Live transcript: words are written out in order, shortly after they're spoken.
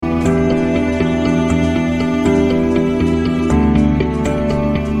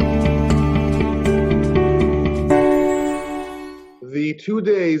2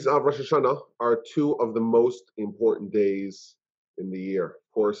 days of Rosh Hashanah are two of the most important days in the year.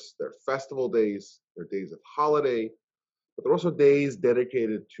 Of course, they're festival days, they're days of holiday, but they're also days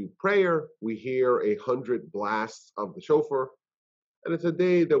dedicated to prayer. We hear 100 blasts of the shofar, and it's a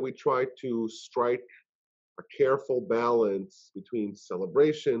day that we try to strike a careful balance between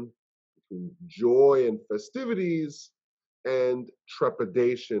celebration, between joy and festivities, and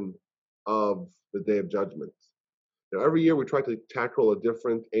trepidation of the Day of Judgment. Now, every year we try to tackle a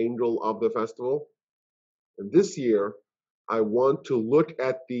different angle of the festival. And this year, I want to look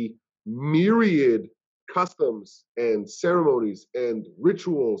at the myriad customs and ceremonies and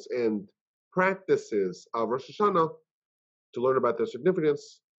rituals and practices of Rosh Hashanah to learn about their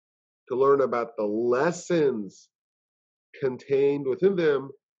significance, to learn about the lessons contained within them,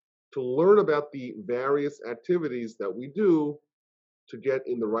 to learn about the various activities that we do to get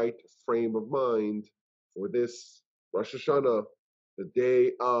in the right frame of mind for this Rosh Hashanah, the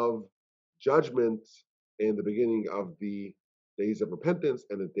day of judgment and the beginning of the days of repentance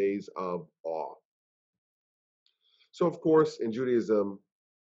and the days of awe. So, of course, in Judaism,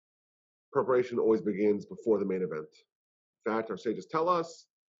 preparation always begins before the main event. In fact, our sages tell us,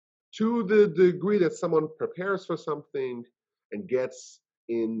 to the degree that someone prepares for something and gets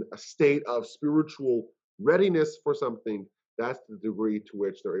in a state of spiritual readiness for something, that's the degree to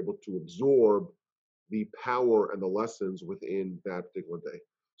which they're able to absorb the power and the lessons within that particular day.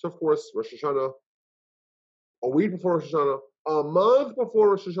 So, of course, Rosh Hashanah, a week before Rosh Hashanah, a month before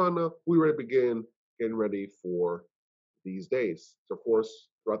Rosh Hashanah, we already begin getting ready for these days. So, of course,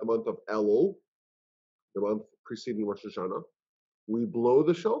 throughout the month of Elul, the month preceding Rosh Hashanah, we blow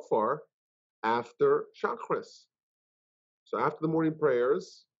the shofar after Shachris. So after the morning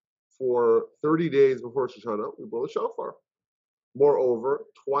prayers, for 30 days before Rosh Hashanah, we blow the shofar. Moreover,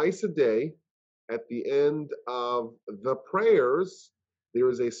 twice a day, at the end of the prayers, there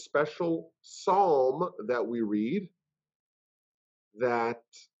is a special psalm that we read that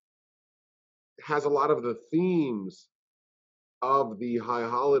has a lot of the themes of the high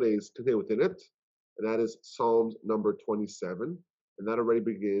holidays contained within it, and that is Psalms number 27, and that already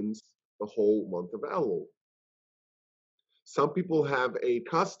begins the whole month of Elul. Some people have a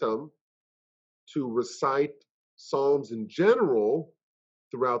custom to recite Psalms in general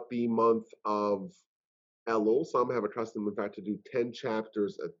throughout the month of Elul. Some have a custom, in fact, to do 10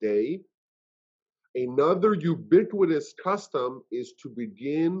 chapters a day. Another ubiquitous custom is to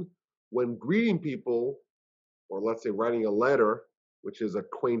begin when greeting people, or let's say writing a letter, which is a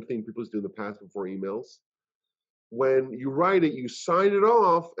quaint thing people used to do in the past before emails. When you write it, you sign it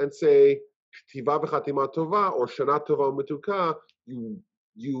off and say, K'tiva v'chatima tova, or Shana tova u'metuka.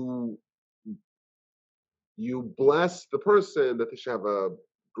 You bless the person that they should have a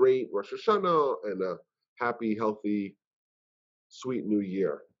great Rosh Hashanah and a happy, healthy, sweet new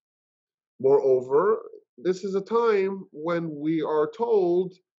year. Moreover, this is a time when we are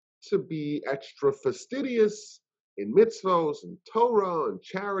told to be extra fastidious in mitzvos and Torah and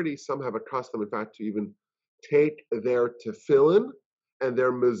charity. Some have a custom, in fact, to even take their tefillin and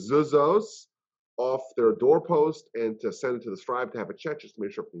their mezuzos off their doorpost and to send it to the scribe to have it checked just to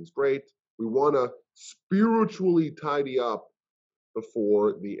make sure everything's great. We want to spiritually tidy up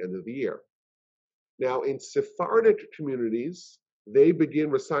before the end of the year. Now, in Sephardic communities, they begin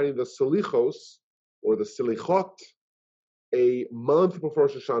reciting the Selichos, or the Selichot, a month before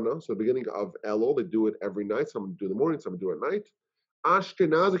Rosh Hashanah, so the beginning of Elul. They do it every night. Some do it in the morning, some do it at night.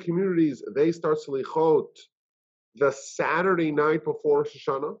 Ashkenazi communities, they start Selichot the Saturday night before Rosh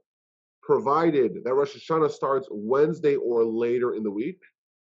Hashanah, provided that Rosh Hashanah starts Wednesday or later in the week.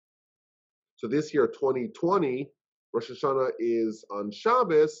 So this year, 2020, Rosh Hashanah is on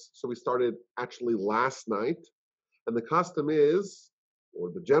Shabbos, so we started actually last night. And the custom is,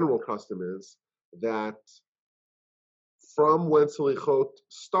 or the general custom is, that from when Selichot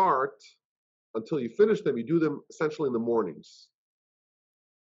start until you finish them, you do them essentially in the mornings.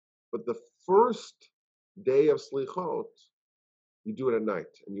 But the first day of Selichot, you do it at night,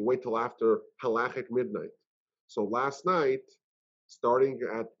 and you wait till after halachic midnight. So last night, starting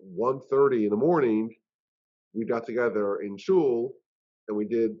at 1:30 in the morning, we got together in shul, and we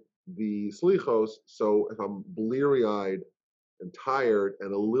did the Selichos. So if I'm bleary-eyed and tired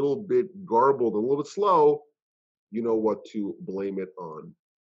and a little bit garbled, a little bit slow, you know what to blame it on.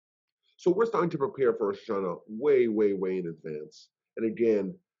 So we're starting to prepare for Rosh Hashanah way, way, way in advance. And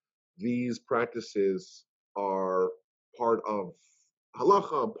again, these practices are part of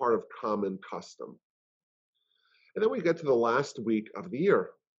halacha and part of common custom. And then we get to the last week of the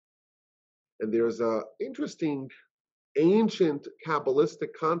year. And there's an interesting ancient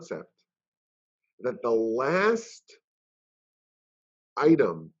Kabbalistic concept that the last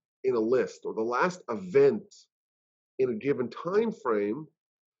item in a list or the last event in a given time frame,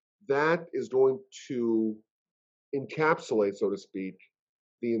 that is going to encapsulate, so to speak,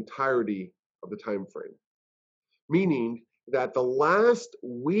 the entirety of the time frame. Meaning that the last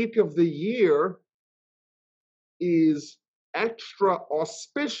week of the year is extra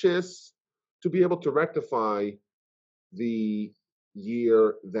auspicious to be able to rectify the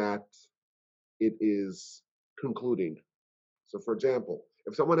year that it is concluding. So, for example,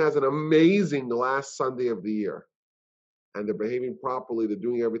 if someone has an amazing last Sunday of the year and they're behaving properly, they're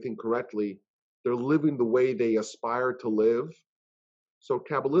doing everything correctly, they're living the way they aspire to live. So,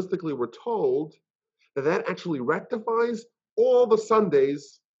 Kabbalistically, we're told that that actually rectifies all the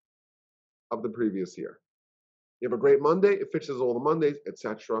Sundays of the previous year. You have a great Monday, it fixes all the Mondays,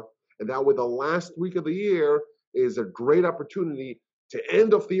 etc. And that way, the last week of the year is a great opportunity to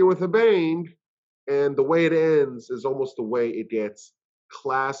end off the year with a bang. And the way it ends is almost the way it gets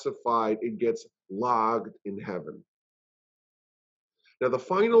classified, it gets logged in heaven. Now, the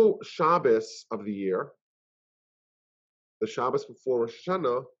final Shabbos of the year, the Shabbos before Rosh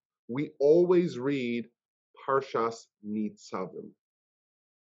Hashanah, we always read Parshas Nitzavim.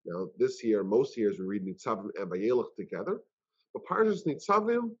 Now, this year, most years we read Nitzavim and Vayelech together, but Parshas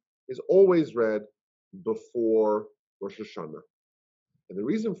Nitzavim is always read before Rosh Hashanah. And the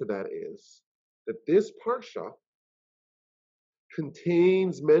reason for that is that this Parsha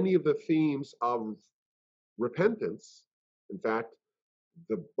contains many of the themes of repentance. In fact,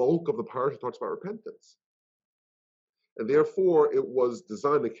 the bulk of the Parsha talks about repentance. And therefore, it was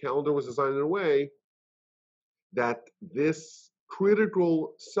designed, the calendar was designed in a way that this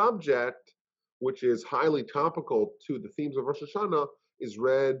critical subject, which is highly topical to the themes of Rosh Hashanah, is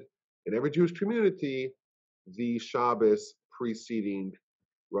read in every Jewish community the Shabbos preceding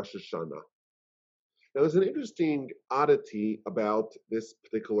Rosh Hashanah. Now, there's an interesting oddity about this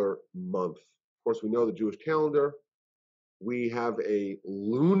particular month. Of course, we know the Jewish calendar. We have a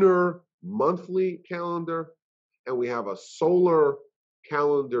lunar monthly calendar, and we have a solar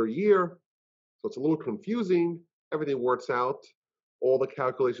calendar year. So it's a little confusing. Everything works out. All the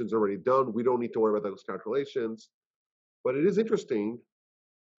calculations are already done. We don't need to worry about those calculations. But it is interesting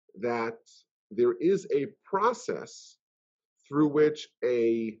that there is a process through which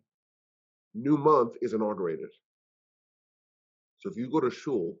a new month is inaugurated. So if you go to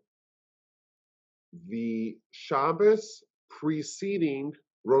shul, the Shabbos preceding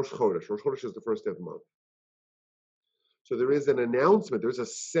Rosh Chodesh. Rosh Chodesh is the first day of the month. So there is an announcement, there's a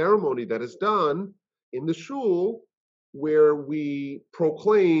ceremony that is done in the shul where we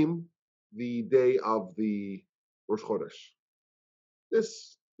proclaim the day of the Rosh Chodesh.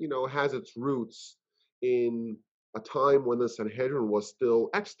 This, has its roots in a time when the Sanhedrin was still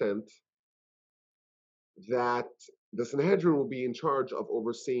extant, that the Sanhedrin will be in charge of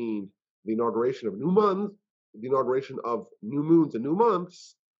overseeing the inauguration of new months, the inauguration of new moons and new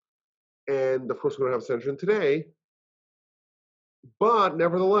months. And of course, we don't have a Sanhedrin today. But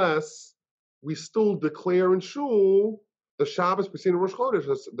nevertheless, we still declare in shul the Shabbos preceding Rosh Chodesh,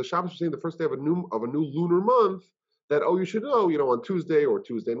 the Shabbos preceding the first day of a new lunar month. That you should know, on Tuesday or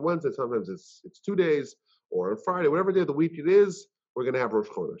Tuesday and Wednesday. Sometimes it's 2 days, or on Friday, whatever day of the week it is, we're going to have Rosh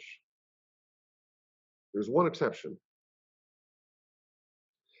Chodesh. There's one exception,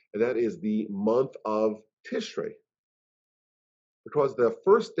 and that is the month of Tishrei, because the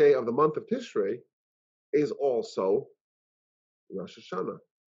first day of the month of Tishrei is also Rosh Hashanah.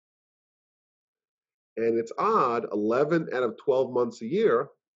 And it's odd, 11 out of 12 months a year,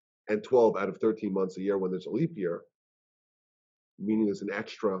 and 12 out of 13 months a year when there's a leap year, meaning there's an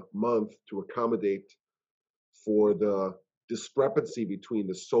extra month to accommodate for the discrepancy between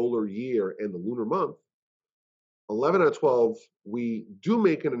the solar year and the lunar month. 11 out of 12, we do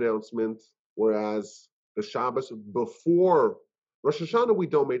make an announcement, whereas the Shabbos before Rosh Hashanah, we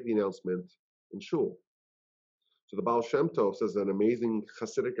don't make the announcement in shul. So the Baal Shem Tov says an amazing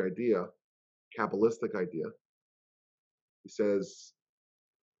Hasidic idea, Kabbalistic idea. He says,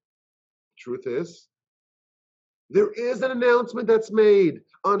 truth is, there is an announcement that's made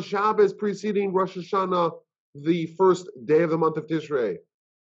on Shabbos preceding Rosh Hashanah, the first day of the month of Tishrei.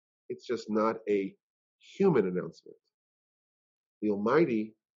 It's just not a human announcement. The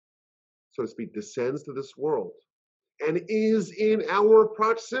Almighty, so to speak, descends to this world and is in our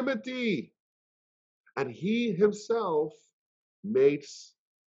proximity. And He Himself makes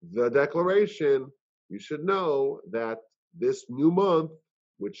the declaration, you should know that this new month,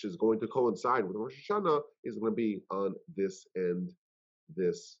 which is going to coincide with Rosh Hashanah, is going to be on this and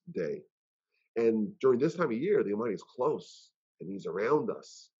this day. And during this time of year, the Almighty is close and He's around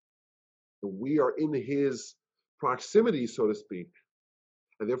us. And we are in His proximity, so to speak.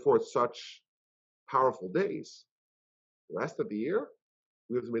 and therefore it's such powerful days. The rest of the year,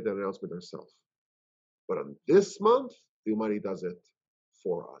 we have to make that announcement ourselves. But on this month, the Almighty does it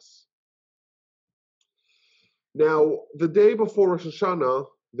for us. Now, the day before Rosh Hashanah,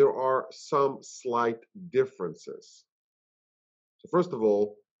 there are some slight differences. So first of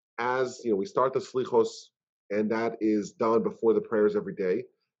all, as we start the slichos, and that is done before the prayers every day.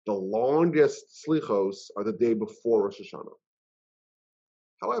 The longest slichos are the day before Rosh Hashanah.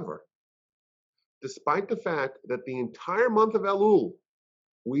 However, despite the fact that the entire month of Elul,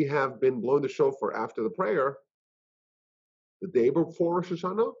 we have been blowing the shofar after the prayer, the day before Rosh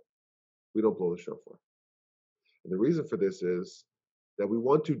Hashanah, we don't blow the shofar. And the reason for this is that we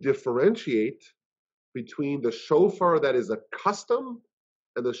want to differentiate between the shofar that is a custom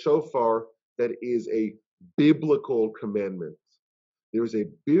and the shofar that is a biblical commandment. There is a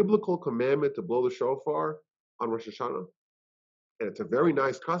biblical commandment to blow the shofar on Rosh Hashanah. And it's a very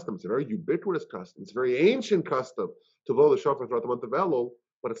nice custom. It's a very ubiquitous custom. It's a very ancient custom to blow the shofar throughout the month of Elul,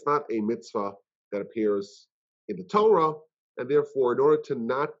 but it's not a mitzvah that appears in the Torah. And therefore, in order to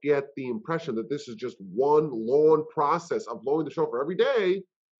not get the impression that this is just one long process of blowing the shofar every day,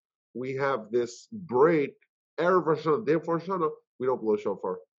 we have this break. Erev Rosh Hashanah, day before Rosh Hashanah, we don't blow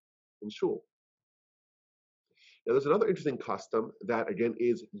shofar in shul. Now, there's another interesting custom that, again,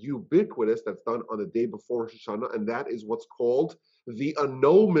 is ubiquitous that's done on the day before Rosh Hashanah, and that is what's called the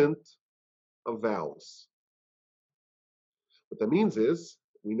annulment of vows. What that means is,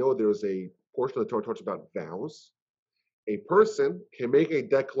 we know there's a portion of the Torah talks about vows. A person can make a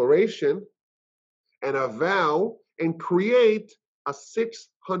declaration and a vow and create a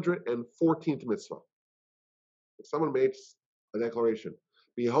 614th mitzvah. If someone makes a declaration,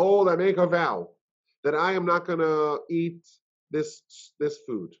 behold, I make a vow that I am not going to eat this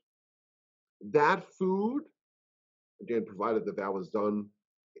food. That food, again, provided the vow is done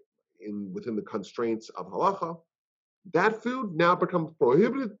within the constraints of halacha, that food now becomes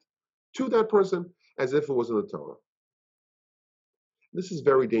prohibited to that person as if it was in the Torah. This is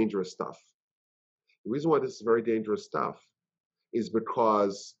very dangerous stuff. The reason why this is very dangerous stuff is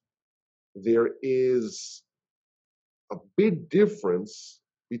because there is a big difference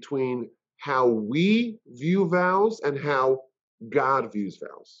between how we view vows and how God views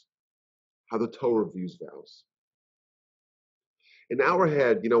vows, how the Torah views vows. In our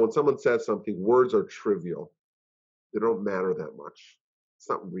head, when someone says something, words are trivial. They don't matter that much. It's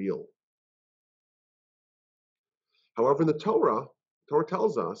not real. However, in the Torah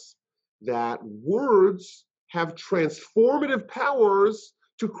tells us that words have transformative powers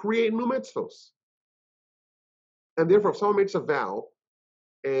to create new mitzvos. And therefore, if someone makes a vow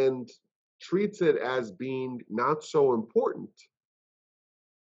and treats it as being not so important,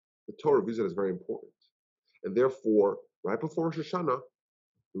 the Torah views it as very important. And therefore, right before Rosh Hashanah,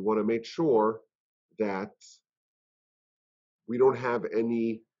 we want to make sure that we don't have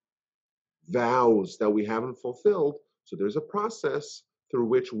any vows that we haven't fulfilled. So there's a process through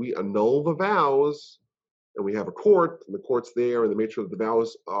which we annul the vows, and we have a court, and the court's there, and they make sure that the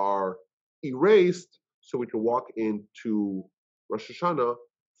vows are erased so we can walk into Rosh Hashanah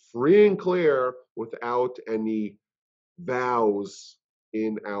free and clear without any vows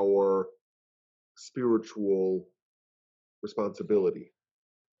in our spiritual responsibility.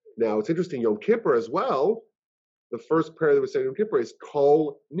 Now, it's interesting, Yom Kippur as well, the first prayer that we say in Yom Kippur is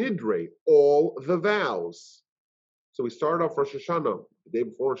Kol Nidre, all the vows. So we start off Rosh Hashanah, the day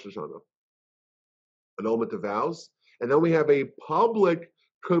before Rosh Hashanah, annulment of vows, and then we have a public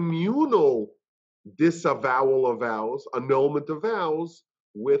communal disavowal of vows, annulment of vows,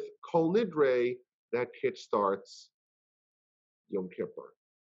 with Kol Nidre that kickstarts Yom Kippur.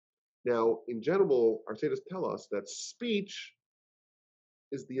 Now, in general, our sages tell us that speech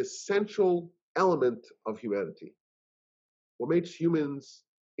is the essential element of humanity. What makes humans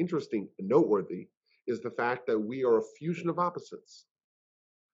interesting and noteworthy is the fact that we are a fusion of opposites.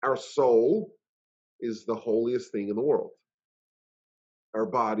 Our soul is the holiest thing in the world. Our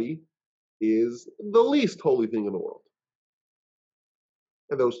body is the least holy thing in the world.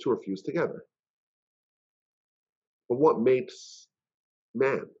 And those two are fused together. But what makes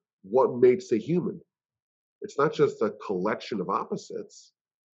man? What makes a human? It's not just a collection of opposites.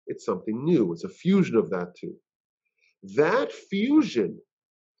 It's something new. It's a fusion of that two. That fusion,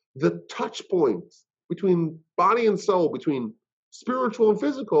 the touch point between body and soul, between spiritual and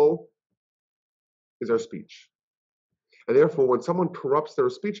physical, is our speech. And therefore, when someone corrupts their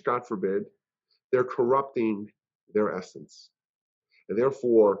speech, God forbid, they're corrupting their essence. And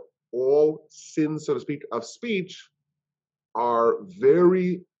therefore, all sins, so to speak, of speech are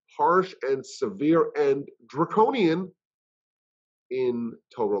very harsh and severe and draconian in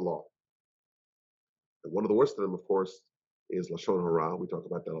Torah law. And one of the worst of them, of course, is Lashon Hara. We talk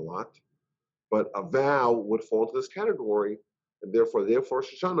about that a lot. But a vow would fall into this category, and therefore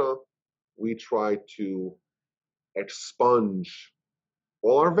Rosh Hashanah, we try to expunge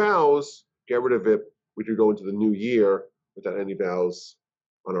all our vows, get rid of it. We could go into the new year without any vows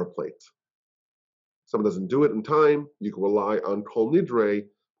on our plate. If someone doesn't do it in time, you can rely on Kol Nidre,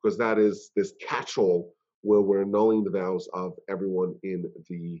 because that is this catch-all where we're annulling the vows of everyone in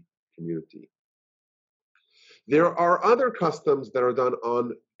the community. There are other customs that are done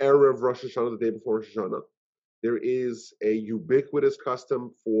on Erev Rosh Hashanah, the day before Rosh Hashanah. There is a ubiquitous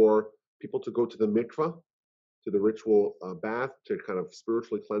custom for people to go to the mikvah, to the ritual bath, to kind of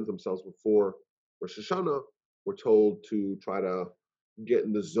spiritually cleanse themselves before Rosh Hashanah. We're told to try to get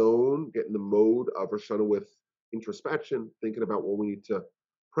in the zone, get in the mode of Rosh Hashanah with introspection, thinking about what we need to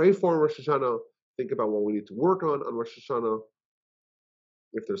pray for in Rosh Hashanah, think about what we need to work on Rosh Hashanah.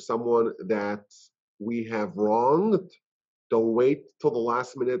 If there's someone that we have wronged, don't wait till the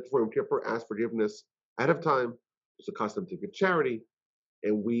last minute before Yom Kippur, ask forgiveness ahead of time. It's a custom to give charity.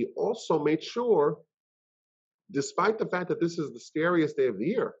 And we also made sure, despite the fact that this is the scariest day of the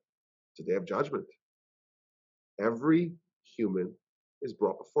year, it's a day of judgment. Every human is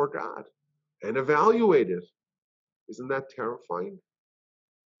brought before God and evaluated. Isn't that terrifying?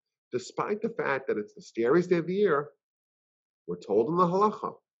 Despite the fact that it's the scariest day of the year, we're told in the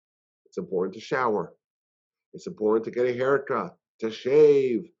halacha, it's important to shower. It's important to get a haircut, to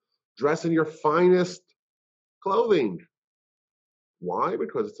shave, dress in your finest clothing. Why?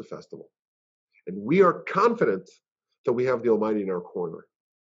 Because it's a festival. And we are confident that we have the Almighty in our corner.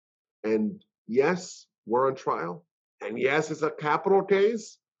 And yes, we're on trial. And yes, it's a capital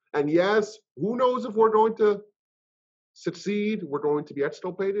case. And yes, who knows if we're going to succeed, we're going to be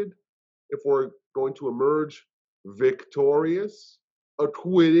exculpated, if we're going to emerge victorious,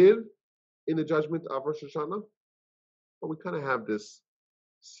 acquitted in the judgment of Rosh Hashanah. But we kind of have this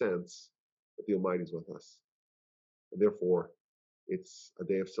sense that the Almighty is with us. And therefore, it's a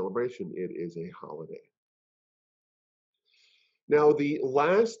day of celebration. It is a holiday. Now, the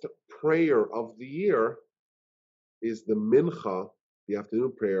last prayer of the year is the Mincha, the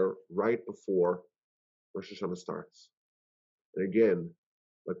afternoon prayer, right before Rosh Hashanah starts. And again,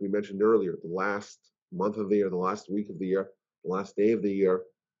 like we mentioned earlier, the last month of the year, the last week of the year, the last day of the year,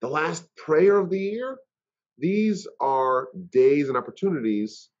 the last prayer of the year, these are days and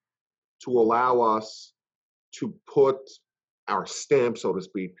opportunities to allow us to put our stamp, so to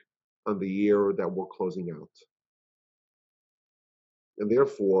speak, on the year that we're closing out. And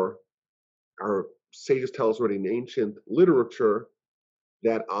therefore, our sages tell us already in ancient literature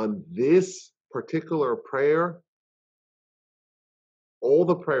that on this particular prayer, all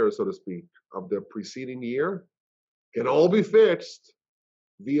the prayers, so to speak, of the preceding year can all be fixed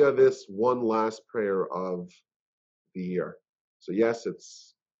via this one last prayer of the year. So yes,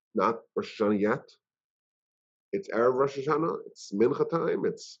 it's not Rosh Hashanah yet. It's Erev Rosh Hashanah. It's Mincha time.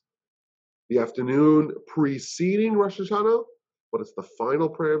 It's the afternoon preceding Rosh Hashanah, but it's the final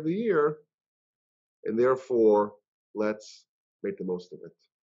prayer of the year. And therefore, let's make the most of it.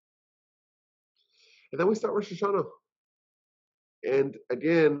 And then we start Rosh Hashanah. And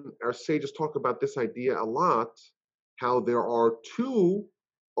again, our sages talk about this idea a lot, how there are two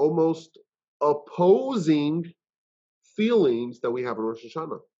almost opposing feelings that we have in Rosh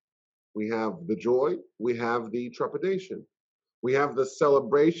Hashanah. We have the joy, we have the trepidation. We have the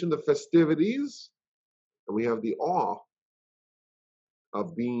celebration, the festivities, and we have the awe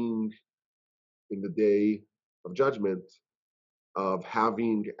of being in the day of judgment, of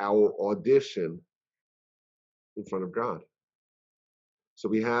having our audition in front of God. So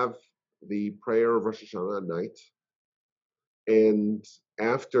we have the prayer of Rosh Hashanah at night, and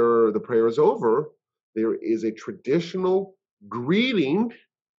after the prayer is over, there is a traditional greeting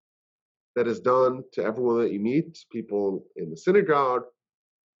that is done to everyone that you meet, people in the synagogue,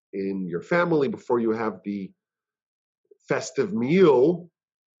 in your family, before you have the festive meal,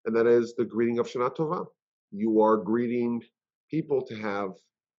 and that is the greeting of Shana Tova. You are greeting people to have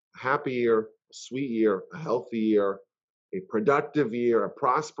a happy year, a sweet year, a healthy year, a productive year, a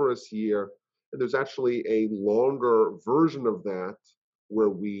prosperous year. And there's actually a longer version of that where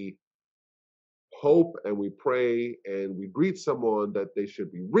we hope and we pray and we greet someone that they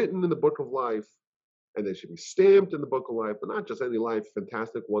should be written in the book of life and they should be stamped in the book of life, but not just any life,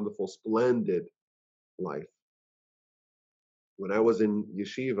 fantastic, wonderful, splendid life. When I was in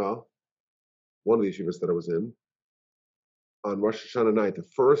yeshiva, one of the yeshivas that I was in, on Rosh Hashanah night, the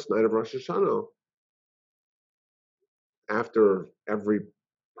first night of Rosh Hashanah, after every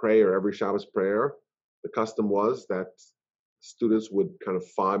prayer, every Shabbos prayer, the custom was that students would kind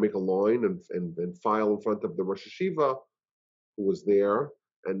of make a line and file in front of the Rosh Hashiva who was there,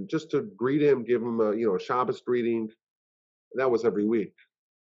 and just to greet him, give him a Shabbos greeting. That was every week.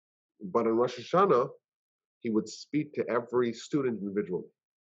 But on Rosh Hashanah, he would speak to every student individually.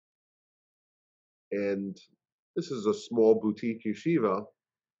 And this is a small boutique yeshiva,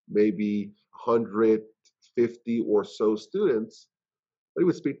 maybe 150 or so students. But he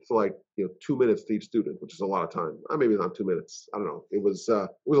would speak for 2 minutes to each student, which is a lot of time. Maybe not 2 minutes. I don't know. It was a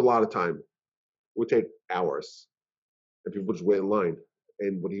lot of time. It would take hours, and people would just wait in line.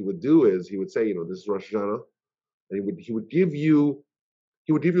 And what he would do is he would say, this is Rosh Hashanah, and he would give you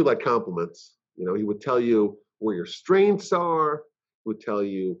like compliments. He would tell you where your strengths are. He would tell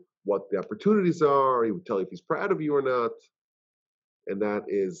you what the opportunities are. He would tell you if he's proud of you or not. And that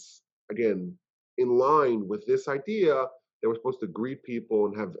is, again, in line with this idea that we're supposed to greet people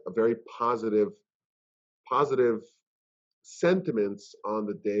and have a very positive sentiments on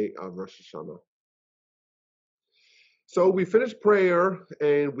the day of Rosh Hashanah. So we finished prayer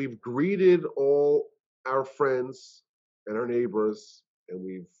and we've greeted all our friends and our neighbors, and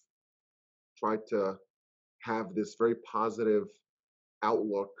we've tried to have this very positive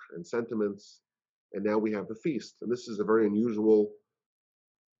outlook and sentiments. And now we have the feast. And this is a very unusual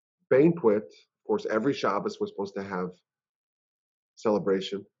banquet. Of course, every Shabbos we're supposed to have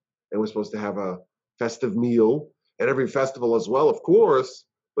celebration, and we're supposed to have a festive meal, and every festival as well, of course.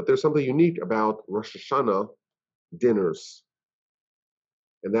 But there's something unique about Rosh Hashanah dinners,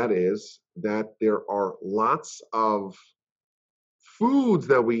 and that is that there are lots of foods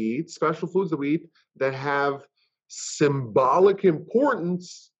that we eat, special foods that we eat, that have symbolic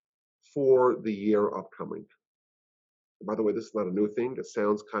importance for the year upcoming. By the way, this is not a new thing. It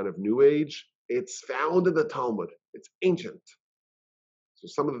sounds kind of new age. It's found in the Talmud. It's ancient. So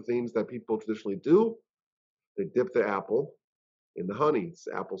some of the things that people traditionally do, they dip the apple in the honey. It's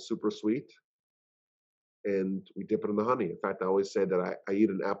apple super sweet, and we dip it in the honey. In fact, I always say that I eat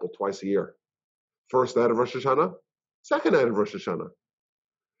an apple twice a year. First night of Rosh Hashanah, second night of Rosh Hashanah.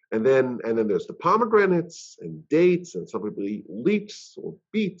 And then there's the pomegranates and dates, and some people eat leeks or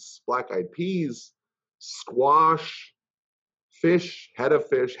beets, black-eyed peas, squash, fish, head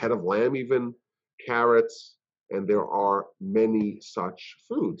of lamb even, carrots, and there are many such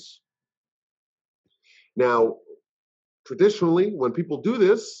foods. Now, traditionally, when people do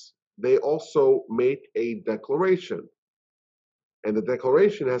this, they also make a declaration. And the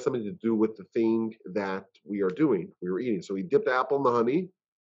declaration has something to do with the thing that we are doing, we are eating. So we dip the apple in the honey,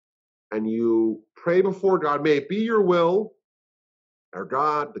 and you pray before God, may it be your will, our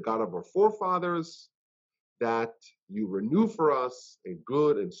God, the God of our forefathers, that you renew for us a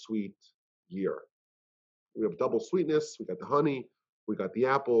good and sweet year. We have double sweetness. We got the honey, we got the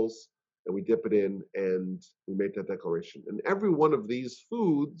apples, and we dip it in, and we make that declaration. And every one of these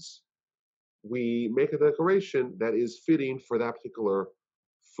foods, we make a declaration that is fitting for that particular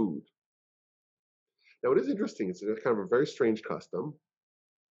food. Now, it is interesting. It's kind of a very strange custom,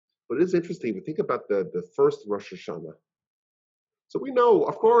 but it is interesting if you think about the first Rosh Hashanah. So we know,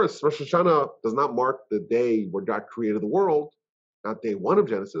 of course, Rosh Hashanah does not mark the day where God created the world, not day 1 of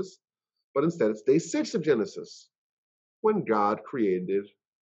Genesis, but instead it's day 6 of Genesis, when God created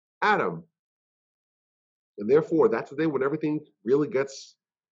Adam. And therefore, that's the day when everything really gets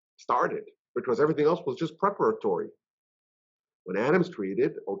started, because everything else was just preparatory. When Adam's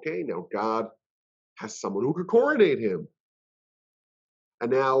created, okay, now God has someone who could coordinate him.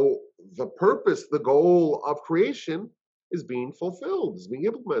 And now the purpose, the goal of creation is being fulfilled, is being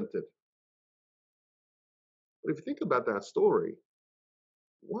implemented. But if you think about that story,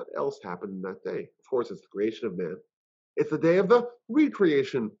 what else happened in that day? Of course, it's the creation of man. It's the day of the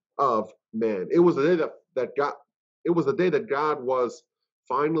recreation of man. It was the day that God was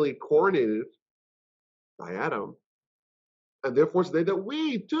finally coronated by Adam. And therefore, it's the day that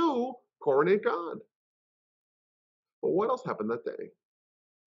we too coronate God. But what else happened that day?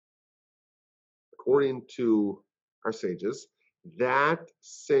 According to our sages, that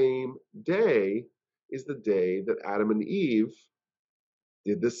same day is the day that Adam and Eve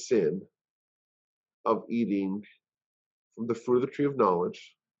did the sin of eating from the fruit of the tree of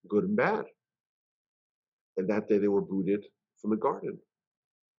knowledge, good and bad. And that day they were booted from the garden.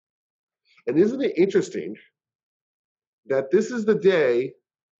 And isn't it interesting that this is the day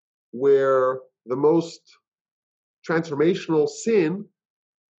where the most transformational sin,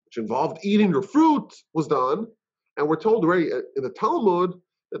 which involved eating your fruit, was done? And we're told already in the Talmud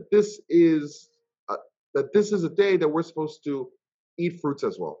that this is a day that we're supposed to eat fruits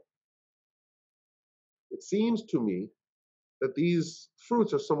as well. It seems to me that these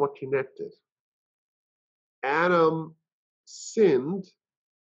fruits are somewhat connected. Adam sinned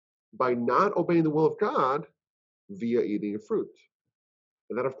by not obeying the will of God via eating a fruit.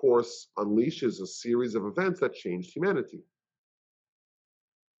 And that, of course, unleashes a series of events that changed humanity.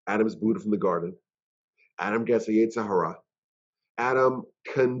 Adam is booted from the garden. Adam gets a Yetzer Hara. Adam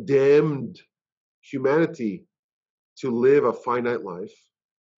condemned humanity to live a finite life.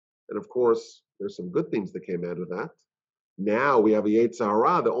 And of course, there's some good things that came out of that. Now we have a Yetzer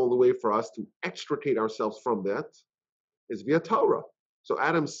Hara. The only way for us to extricate ourselves from that is via Torah. So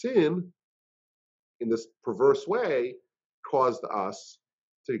Adam's sin, in this perverse way, caused us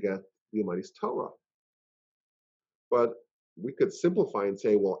to get the Almighty's Torah. But we could simplify and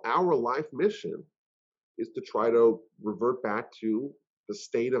say, well, our life mission is to try to revert back to the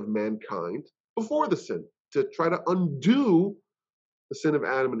state of mankind before the sin, to try to undo the sin of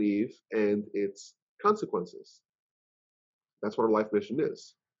Adam and Eve and its consequences. That's what our life mission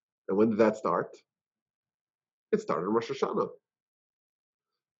is. And when did that start? It started on Rosh Hashanah.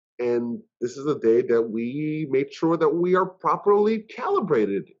 And this is a day that we make sure that we are properly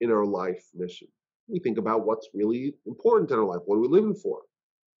calibrated in our life mission. We think about what's really important in our life. What are we living for?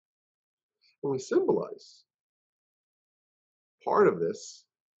 And we symbolize part of this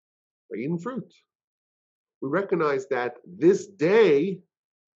by eating fruit. We recognize that this day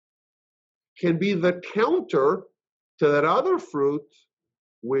can be the counter to that other fruit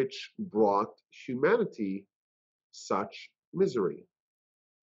which brought humanity such misery.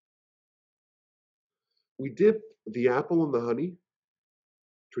 We dip the apple in the honey.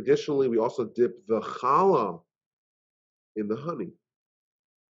 Traditionally, we also dip the challah in the honey.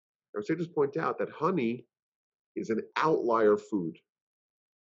 Our sages point out that honey is an outlier food.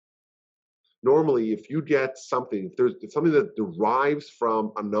 Normally, if you get something, if there's something that derives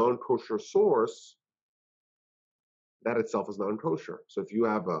from a non-kosher source, that itself is non-kosher. So if you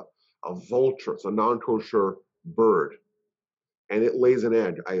have a vulture, it's a non-kosher bird, and it lays an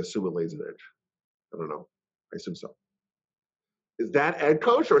egg, I assume it lays an egg. I don't know. I assume so. Is that egg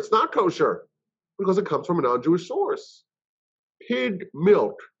kosher? It's not kosher because it comes from a non-Jewish source. Pig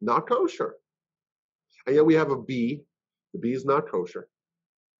milk, not kosher. And yet we have a bee. The bee is not kosher.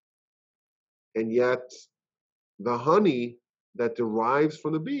 And yet the honey that derives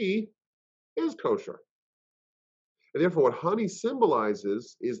from the bee is kosher. And therefore what honey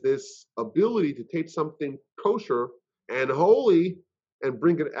symbolizes is this ability to take something kosher and holy and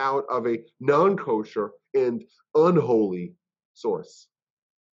bring it out of a non-kosher and unholy source.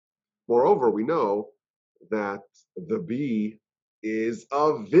 Moreover, we know that the bee is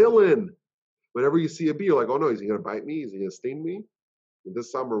a villain. Whenever you see a bee, you're like, oh no, is he going to bite me? Is he going to sting me?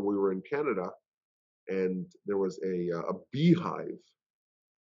 This summer we were in Canada and there was a beehive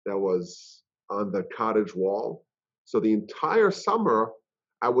that was on the cottage wall. So the entire summer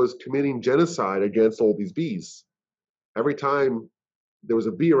I was committing genocide against all these bees. Every time there was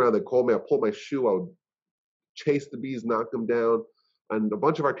a bee around, they called me, I pulled my shoe, I would chase the bees, knock them down, and a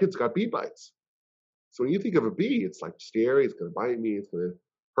bunch of our kids got bee bites. So when you think of a bee, it's like scary, it's going to bite me, it's going to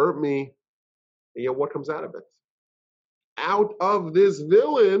hurt me. And yet what comes out of it? Out of this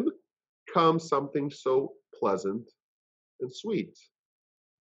villain comes something so pleasant and sweet.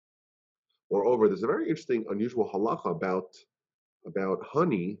 Moreover, there's a very interesting, unusual halacha about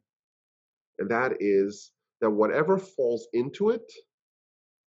honey, and that is that whatever falls into it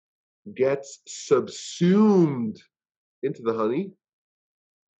gets subsumed into the honey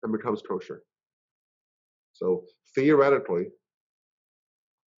and becomes kosher. So theoretically,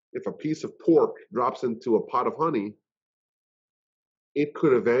 if a piece of pork drops into a pot of honey, it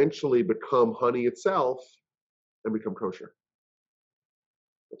could eventually become honey itself and become kosher.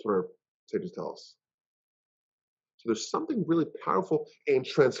 That's what our sages tell us. So there's something really powerful and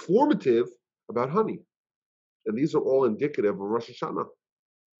transformative about honey. And these are all indicative of Rosh Hashanah.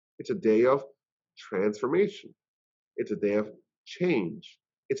 It's a day of transformation. It's a day of change.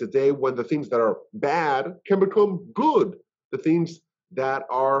 It's a day when the things that are bad can become good. The things that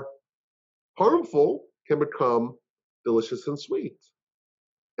are harmful can become delicious and sweet.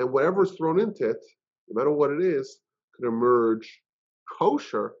 And whatever is thrown into it, no matter what it is, can emerge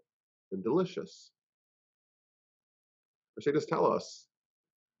kosher and delicious. The sages tell us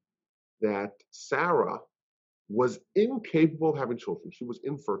that Sarah was incapable of having children. She was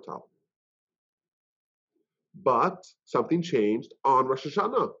infertile. But something changed on Rosh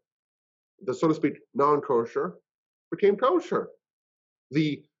Hashanah. The, so to speak, non-kosher became kosher.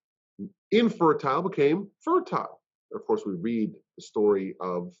 The infertile became fertile. And of course, we read the story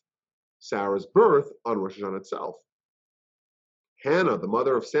of Sarah's birth on Rosh Hashanah itself. Hannah, the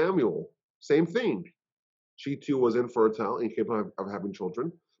mother of Samuel, same thing. She too was infertile, incapable of having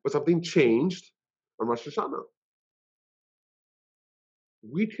children, but something changed on Rosh Hashanah.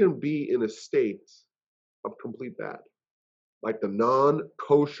 we can be in a state of complete bad, like the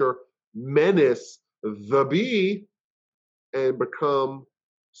non-kosher menace, the bee, and become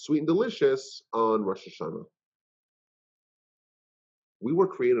sweet and delicious on Rosh Hashanah. We were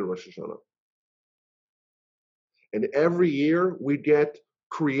created on Rosh Hashanah. And every year we get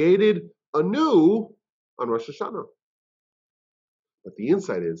created anew on Rosh Hashanah. But the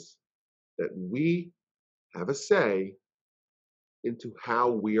insight is that we have a say into how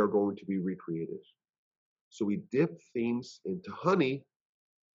we are going to be recreated. So we dip things into honey,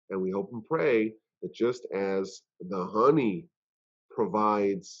 and we hope and pray that just as the honey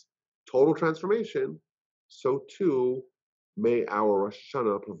provides total transformation, so too may our Rosh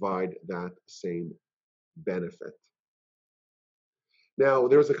Hashanah provide that same benefit. Now,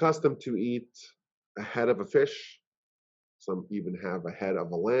 there's a custom to eat a head of a fish. Some even have a head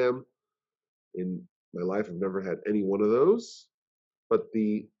of a lamb. In my life, I've never had any one of those. But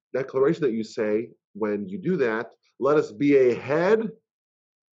the declaration that you say when you do that, let us be a head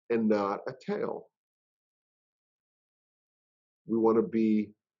and not a tail. We want to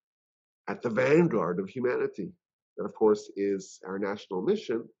be at the vanguard of humanity. That, of course, is our national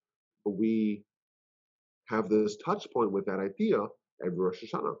mission. But we have this touch point with that idea every Rosh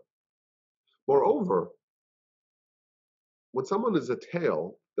Hashanah. Moreover, when someone is a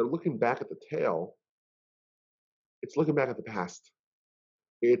tail, they're looking back at the tail, it's looking back at the past.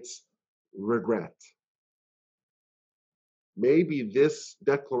 It's regret. Maybe this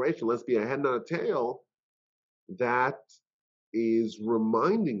declaration, let's be a head, not a tail, that is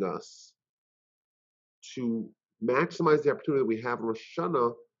reminding us to maximize the opportunity that we have in Rosh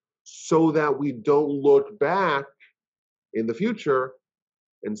Hashanah so that we don't look back in the future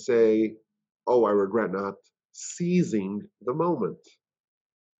and say, oh, I regret not seizing the moment.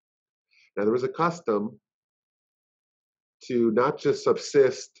 Now, there is a custom to not just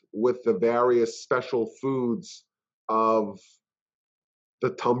subsist with the various special foods of the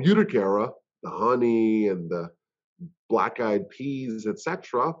Talmudic era, the honey and the black-eyed peas,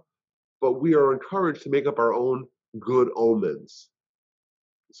 etc., but we are encouraged to make up our own good omens.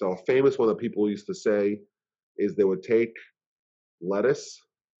 So a famous one that people used to say is they would take lettuce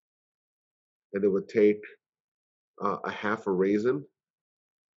and they would take a half a raisin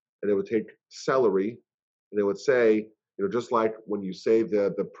and they would take celery and they would say, just like when you say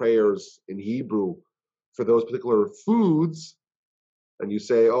the prayers in Hebrew for those particular foods, and you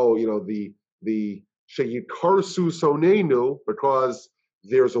say, oh, the sheyikarsu sonenu, because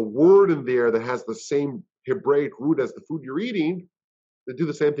there's a word in there that has the same Hebraic root as the food you're eating, they do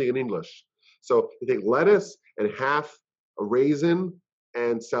the same thing in English. So they take lettuce and half a raisin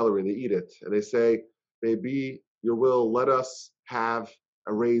and celery, and they eat it. And they say, maybe your will, let us have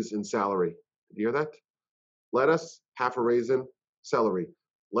a raise in salary. Did you hear that? Lettuce, half a raisin, celery.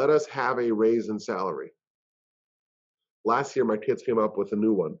 Let us have a raise in salary. Last year, my kids came up with a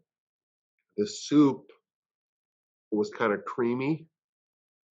new one. The soup was kind of creamy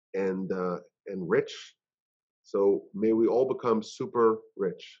and rich. So may we all become super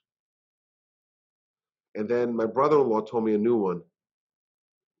rich. And then my brother-in-law told me a new one.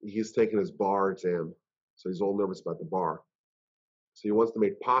 He's taking his bar exam, so he's all nervous about the bar. So he wants to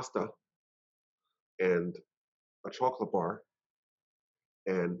make pasta and a chocolate bar,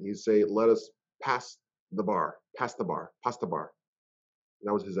 and he say, let us pass the bar, pasta bar.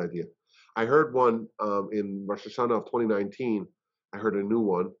 That was his idea. I heard one in Rosh Hashanah of 2019. I heard a new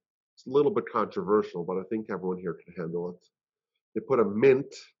one. It's a little bit controversial, but I think everyone here can handle it. They put a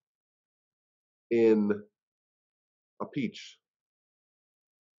mint in a peach,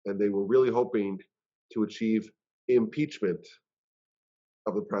 and they were really hoping to achieve impeachment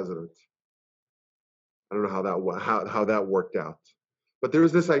of the president. I don't know how that worked out, but there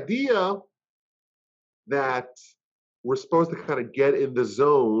was this idea that we're supposed to kind of get in the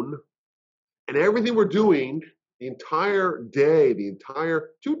zone, and everything we're doing, the entire day, the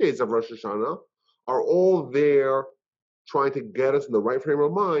entire 2 days of Rosh Hashanah, are all there trying to get us in the right frame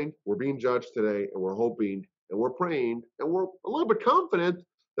of mind. We're being judged today, and we're hoping, and we're praying, and we're a little bit confident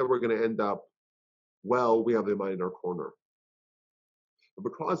that we're going to end up well. We have the mind in our corner. But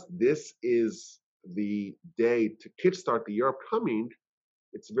because this is the day to kickstart the year upcoming,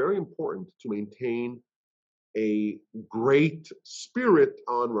 it's very important to maintain a great spirit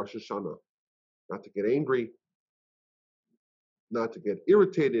on Rosh Hashanah. Not to get angry, not to get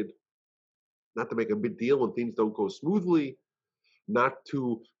irritated, not to make a big deal when things don't go smoothly, not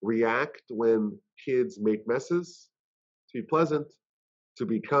to react when kids make messes, to be pleasant, to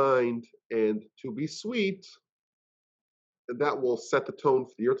be kind, and to be sweet. And that will set the tone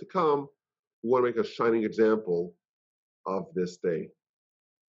for the year to come. We want to make a shining example of this day.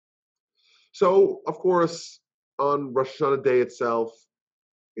 So, of course, on Rosh Hashanah day itself,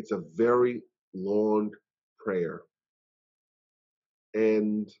 it's a very long prayer.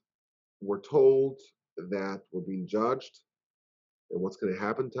 And we're told that we're being judged and what's going to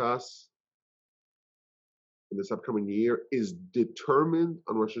happen to us in this upcoming year is determined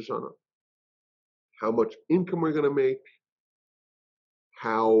on Rosh Hashanah. How much income we're going to make,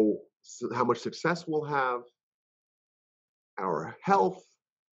 how much success we'll have, our health,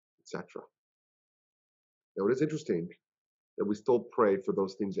 etc. Now, it is interesting that we still pray for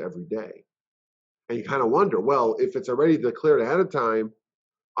those things every day. And you kind of wonder, well, if it's already declared ahead of time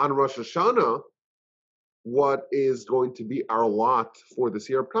on Rosh Hashanah, what is going to be our lot for this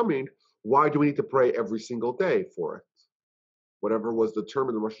year upcoming, why do we need to pray every single day for it? Whatever was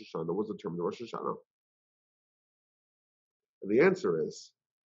determined in Rosh Hashanah was determined in Rosh Hashanah. And the answer is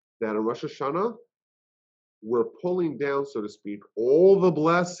that in Rosh Hashanah, we're pulling down, so to speak, all the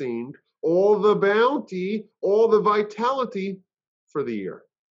blessing, all the bounty, all the vitality for the year.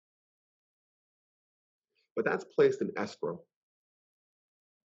 But that's placed in escrow.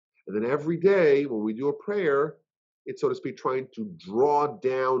 And then every day when we do a prayer, it's, so to speak, trying to draw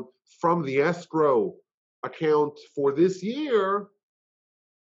down from the escrow account for this year.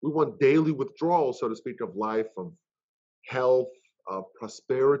 We want daily withdrawal, so to speak, of life, of health, of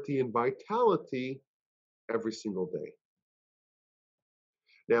prosperity and vitality every single day.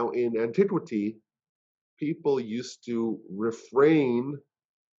 Now, in antiquity, people used to refrain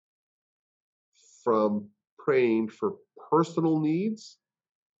from praying for personal needs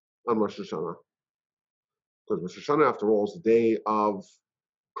on Rosh Hashanah. Because Rosh Hashanah, after all, is the day of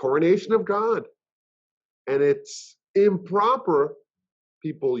coronation of God. And it's improper,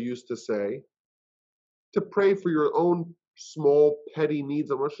 people used to say, to pray for your own small, petty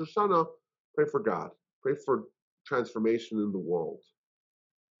needs on Rosh Hashanah. Pray for God. Pray for transformation in the world.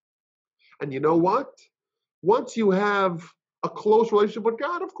 And you know what? Once you have a close relationship with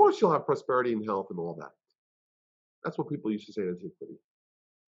God, of course you'll have prosperity and health and all that. That's what people used to say in antiquity.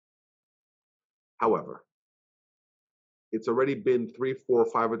 However, it's already been 300,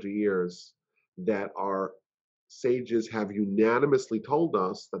 400, 500 years that our sages have unanimously told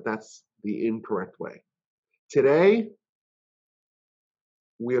us that that's the incorrect way. Today,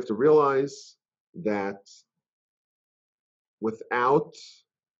 we have to realize that without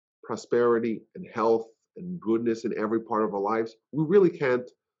prosperity and health and goodness in every part of our lives, we really can't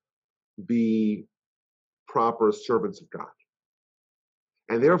be proper servants of God.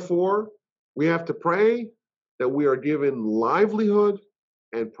 And therefore, we have to pray that we are given livelihood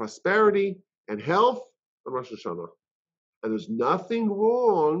and prosperity and health on Rosh Hashanah. And there's nothing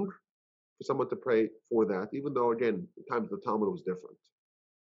wrong for someone to pray for that, even though, again, the times of the Talmud was different.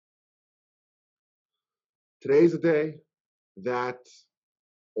 Today is a day that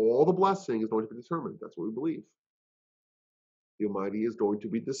all the blessing is going to be determined. That's what we believe. The Almighty is going to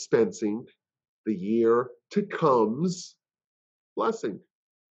be dispensing the year to come's blessing.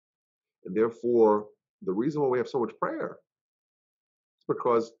 And therefore, the reason why we have so much prayer is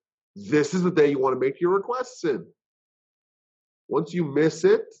because this is the day you want to make your requests in. Once you miss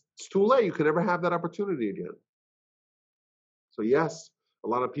it, it's too late. You can never have that opportunity again. So yes, a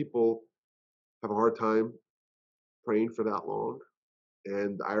lot of people have a hard time praying for that long.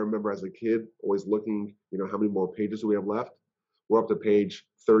 And I remember as a kid always looking, how many more pages do we have left? We're up to page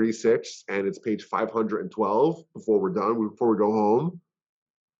 36 and it's page 512 before we're done, before we go home.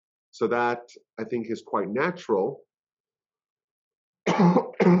 So that I think is quite natural.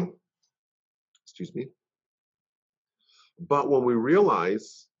 Excuse me. But when we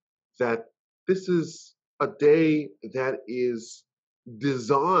realize that this is a day that is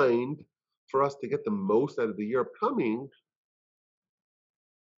designed for us to get the most out of the year upcoming,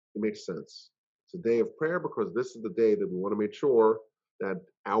 it makes sense. It's a day of prayer because this is the day that we want to make sure that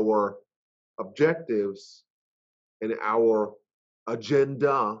our objectives and our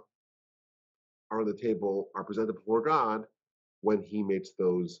agenda are on the table, are presented before God when He makes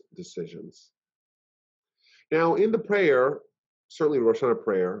those decisions. Now, in the prayer, certainly Rosh Hashanah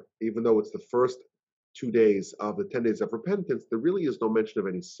prayer, even though it's the first 2 days of the 10 days of repentance, there really is no mention of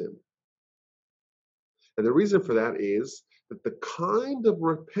any sin. And the reason for that is that the kind of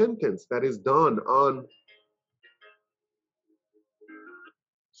repentance that is done on...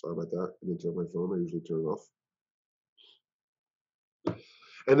 Sorry about that. I didn't turn my phone. I usually turn it off.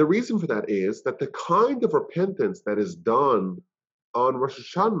 And the reason for that is that the kind of repentance that is done on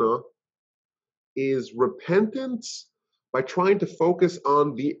Rosh Hashanah is repentance by trying to focus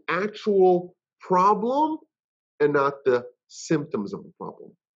on the actual problem and not the symptoms of the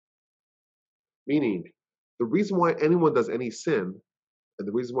problem. Meaning, the reason why anyone does any sin And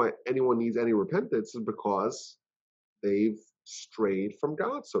the reason why anyone needs any repentance is because they've strayed from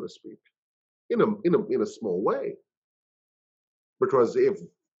God, so to speak, in a small way. Because if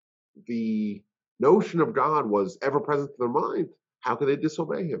the notion of God was ever present in their mind, how could they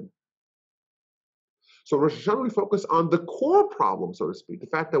disobey him? So Rosh Hashanah, we focus on the core problem, so to speak, the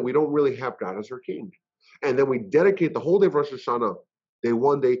fact that we don't really have God as our king. And then we dedicate the whole day of Rosh Hashanah, day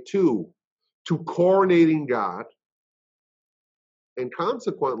 1, day 2, to coronating God. And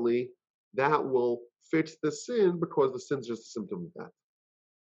consequently, that will fix the sin because the sin is just a symptom of that.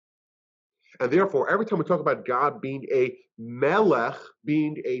 And therefore, every time we talk about God being a melech,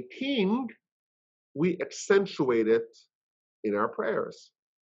 being a king, we accentuate it in our prayers.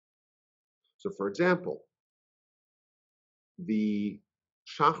 So, for example, the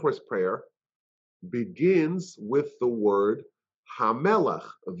Shacharis prayer begins with the word Hamelech,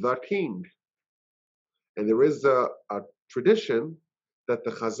 the king. And there is a tradition that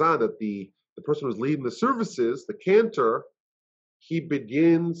the Chazan, that the person who's leading the services, the cantor, he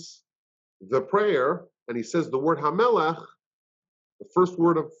begins the prayer and he says the word Hamelech, the first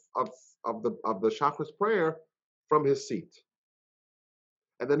word of the Shacharis prayer, from his seat.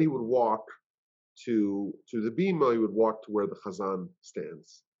 And then he would walk to the bima, he would walk to where the Chazan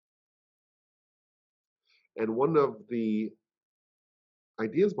stands. And one of the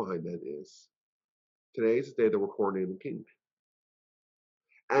ideas behind that is today is the day that we're coronating the king.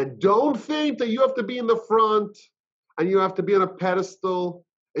 And don't think that you have to be in the front and you have to be on a pedestal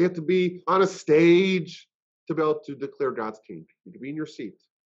and you have to be on a stage to be able to declare God's king. You can be in your seat,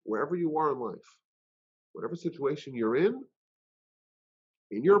 wherever you are in life, whatever situation you're in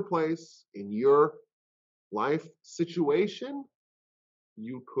your place, in your life situation,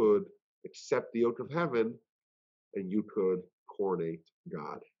 you could accept the oath of heaven and you could coronate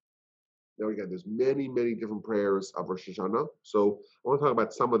God. Now again, there's many, many different prayers of Rosh Hashanah. So I want to talk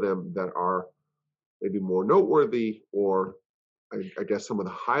about some of them that are maybe more noteworthy, or I guess some of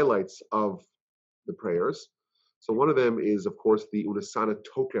the highlights of the prayers. So one of them is, of course, the Unasana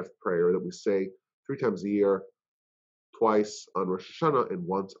Tokef prayer that we say 3 times a year, twice on Rosh Hashanah and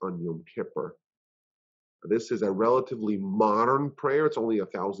once on Yom Kippur. This is a relatively modern prayer. It's only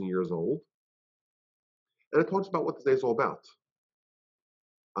 1,000 years old. And it talks about what this day is all about.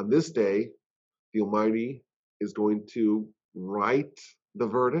 On this day, the Almighty is going to write the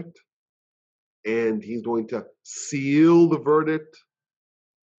verdict, and he's going to seal the verdict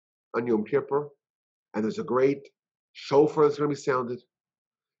on Yom Kippur. And there's a great shofar that's going to be sounded.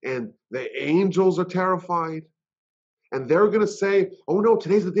 And the angels are terrified. And they're going to say, oh no,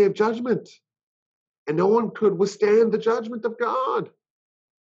 today's the day of judgment. And no one could withstand the judgment of God.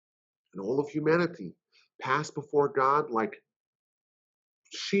 And all of humanity pass before God like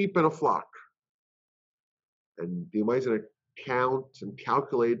sheep in a flock. And the Almighty is going to count and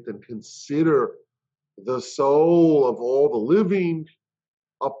calculate and consider the soul of all the living,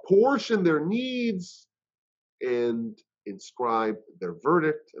 apportion their needs, and inscribe their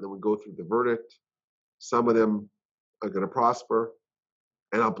verdict. And then we go through the verdict. Some of them are going to prosper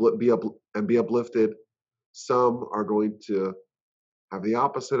and be uplifted. Some are going to have the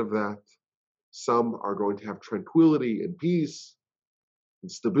opposite of that. Some are going to have tranquility and peace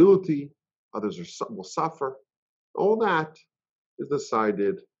and stability. Others will suffer. All that is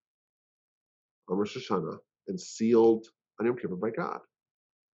decided on Rosh Hashanah and sealed on Yom Kippur by God.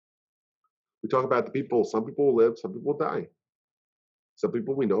 We talk about the people. Some people will live, some people will die. Some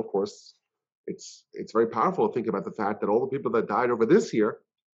people we know, of course, it's very powerful to think about the fact that all the people that died over this year,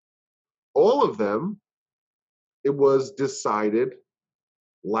 all of them, it was decided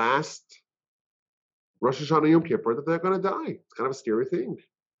last Rosh Hashanah Yom Kippur that they're going to die. It's kind of a scary thing.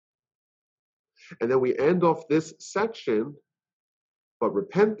 And then we end off this section, but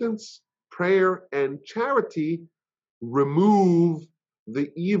repentance, prayer, and charity remove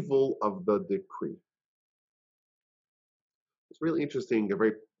the evil of the decree. It's really interesting, a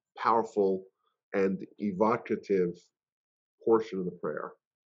very powerful and evocative portion of the prayer.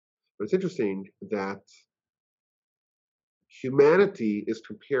 But it's interesting that humanity is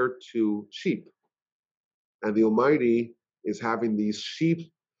compared to sheep, and the Almighty is having these sheep,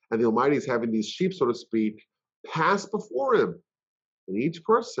 so to speak, pass before him. And each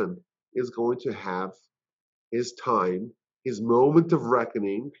person is going to have his time, his moment of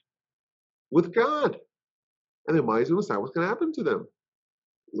reckoning with God. And the Almighty is going to decide what's going to happen to them.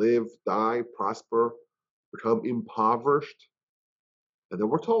 Live, die, prosper, become impoverished. And then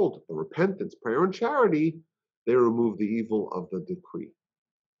we're told, the repentance, prayer, and charity, they remove the evil of the decree.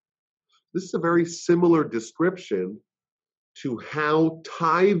 This is a very similar description to how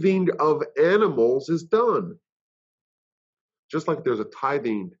tithing of animals is done. Just like there's a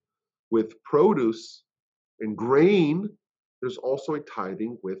tithing with produce and grain, there's also a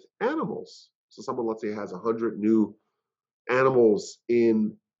tithing with animals. So someone, let's say, has 100 new animals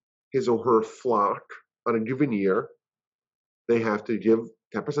in his or her flock on a given year, they have to give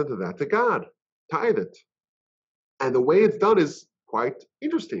 10% of that to God, tithe it. And the way it's done is quite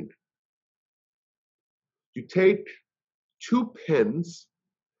interesting. You take 2 pens,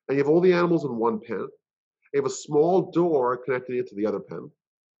 and you have all the animals in one pen. You have a small door connecting it to the other pen,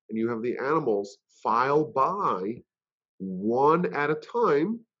 and you have the animals file by one at a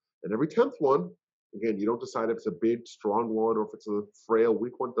time, and every 10th one, again, you don't decide if it's a big, strong one or if it's a frail,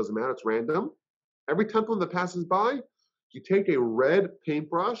 weak one, doesn't matter, it's random. Every 10th one that passes by, you take a red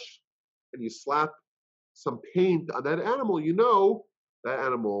paintbrush and you slap some paint on that animal, you know that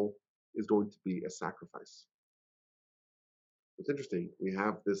animal is going to be a sacrifice. It's interesting. We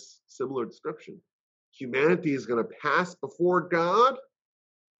have this similar description. Humanity is going to pass before God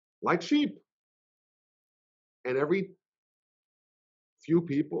like sheep. And every few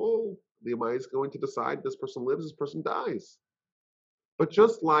people, the Almighty is going to decide this person lives, this person dies. But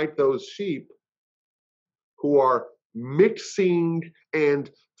just like those sheep who are mixing and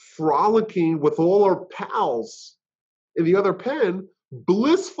frolicking with all our pals in the other pen,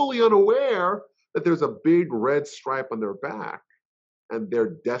 blissfully unaware that there's a big red stripe on their back and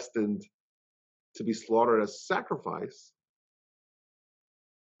they're destined to be slaughtered as sacrifice,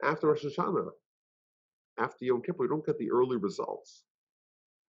 after Rosh Hashanah, after Yom Kippur, we don't get the early results.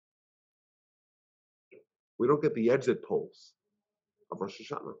 We don't get the exit polls of Rosh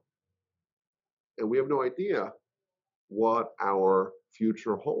Hashanah. And we have no idea what our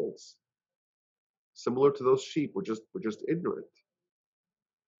future holds. Similar to those sheep, we're just ignorant.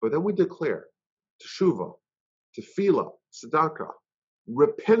 But then we declare teshuvah, tefillah, tzedakah,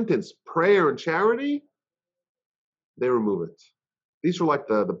 repentance, prayer, and charity. They remove it. These are like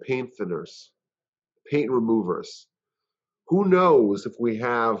the paint thinners, paint removers. Who knows if we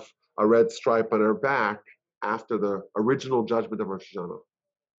have a red stripe on our back after the original judgment of Rosh Hashanah?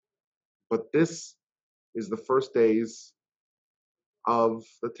 But this is the first days of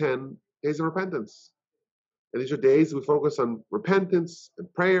the 10 days of repentance. And these are days we focus on repentance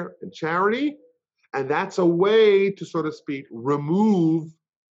and prayer and charity. And that's a way to, so to speak, remove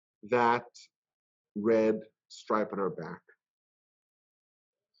that red stripe on our back.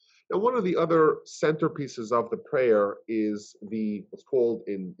 Now, one of the other centerpieces of the prayer is what's called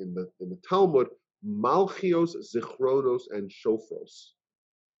in the Talmud, Malchios, Zichronos, and Shofros,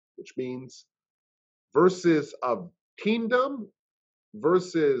 which means verses of kingdom,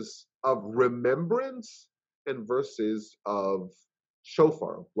 verses of remembrance, and verses of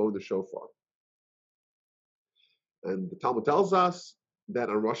shofar, blowing the shofar. And the Talmud tells us that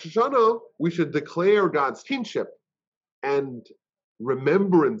on Rosh Hashanah, we should declare God's kingship and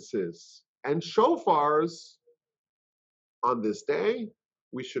remembrances and shofars on this day.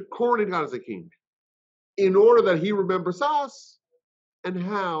 We should coronate God as a king in order that he remembers us, and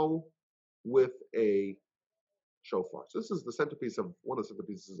how? With a shofar. So this is the centerpiece of one of the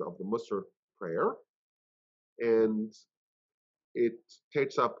centerpieces of the Musar prayer. And it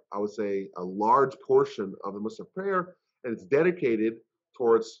takes up, I would say, a large portion of the Musar prayer, and it's dedicated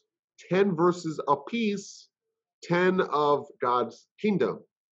towards 10 verses apiece, 10 of God's kingdom,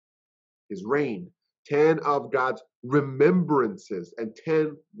 his reign, 10 of God's remembrances, and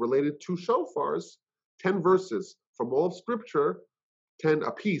 10 related to shofars, 10 verses from all of Scripture, 10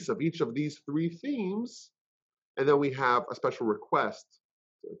 apiece of each of these 3 themes. And then we have a special request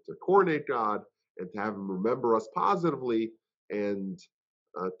to coronate God and to have him remember us positively, and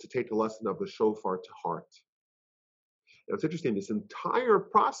to take the lesson of the shofar to heart. Now it's interesting, this entire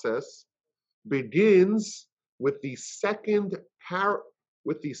process begins with the second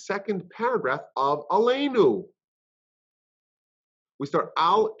paragraph of Aleinu. We start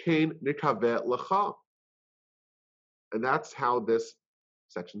Al Kain Nikaveh Lecha. And that's how this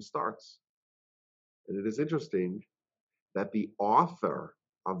section starts. And it is interesting that the author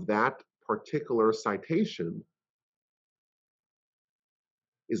of that particular citation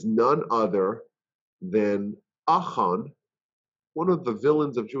is none other than Achan, one of the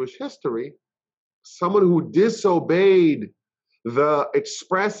villains of Jewish history, someone who disobeyed the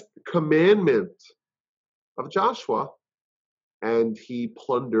express commandment of Joshua, and he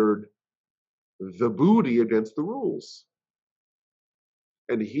plundered the booty against the rules.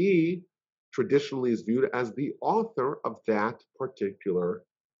 And he traditionally is viewed as the author of that particular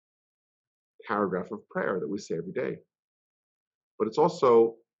paragraph of prayer that we say every day. But it's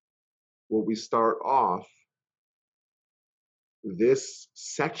also what we start off this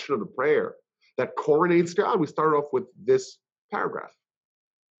section of the prayer that coronates God. We start off with this paragraph.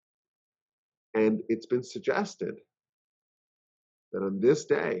 And it's been suggested that on this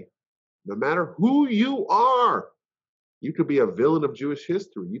day, no matter who you are, you could be a villain of Jewish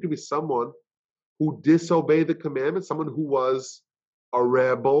history. You could be someone who disobeyed the commandments, someone who was a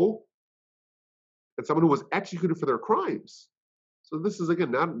rebel, and someone who was executed for their crimes. So this is,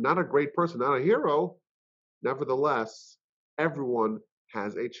 again, not a great person, not a hero. Nevertheless, everyone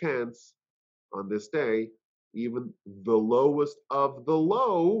has a chance on this day, even the lowest of the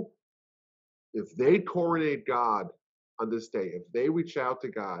low, if they coronate God on this day, if they reach out to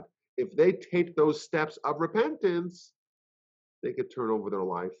God, if they take those steps of repentance, they could turn over their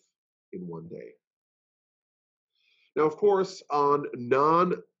life in one day. Now, of course, on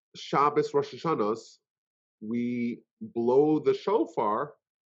non-Shabbos Rosh Hashanahs, we blow the shofar,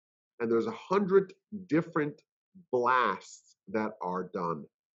 and there's 100 different blasts that are done.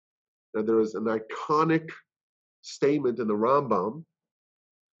 Now, there is an iconic statement in the Rambam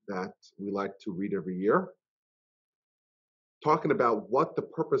that we like to read every year, talking about what the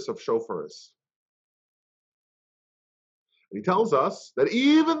purpose of shofar is. And he tells us that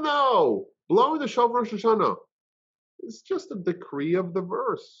even though blowing the shofar Rosh Hashanah is just a decree of the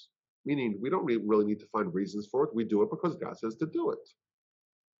verse, meaning we don't really need to find reasons for it. We do it because God says to do it.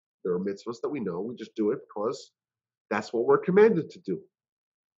 There are mitzvahs that we know. We just do it because that's what we're commanded to do.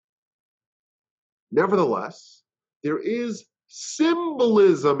 Nevertheless, there is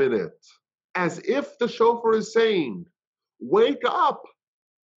symbolism in it, as if the shofar is saying, wake up,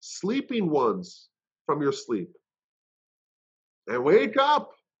 sleeping ones, from your sleep. And wake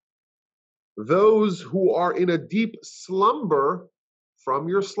up, those who are in a deep slumber, from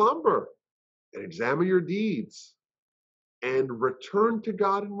your slumber, and examine your deeds, and return to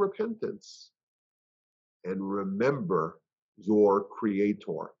God in repentance, and remember your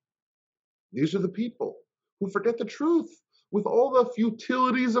Creator. These are the people who forget the truth with all the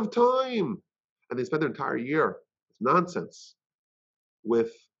futilities of time, and they spend their entire year with nonsense,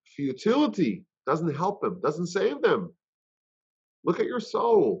 with futility. Doesn't help them, doesn't save them. Look at your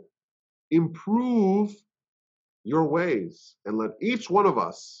soul. Improve your ways, and let each one of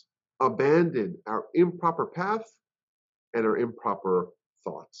us abandon our improper path and our improper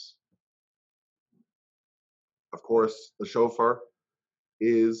thoughts. Of course, the shofar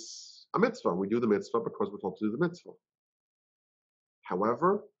is a mitzvah. We do the mitzvah because we're told to do the mitzvah.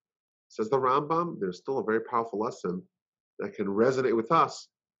 However, says the Rambam, there's still a very powerful lesson that can resonate with us,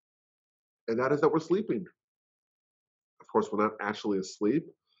 and that is that we're sleeping. Of course, we're not actually asleep,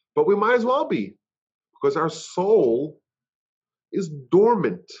 but we might as well be, because our soul is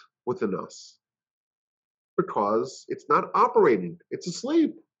dormant within us, because it's not operating, it's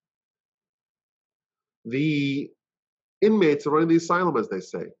asleep. The inmates are running the asylum, as they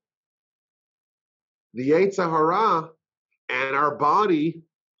say. The Yetzer Hara and our body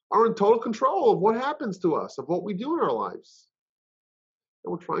are in total control of what happens to us, of what we do in our lives.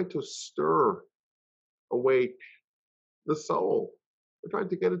 And we're trying to stir awake the soul. We're trying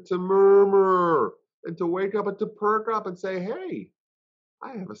to get it to murmur and to wake up and to perk up and say, hey,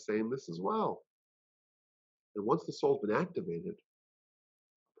 I have a say in this as well. And once the soul's been activated,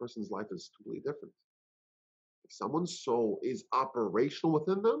 a person's life is completely different. If someone's soul is operational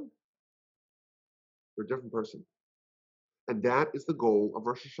within them, they're a different person. And that is the goal of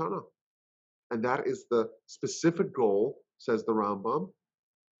Rosh Hashanah. And that is the specific goal, says the Rambam,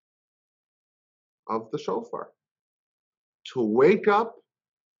 of the shofar. To wake up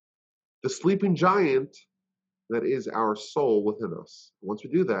the sleeping giant that is our soul within us. Once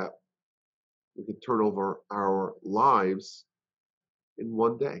we do that, we can turn over our lives in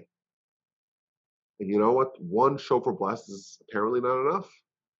one day. And you know what? One shofar blast is apparently not enough.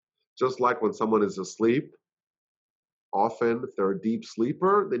 Just like when someone is asleep, often if they're a deep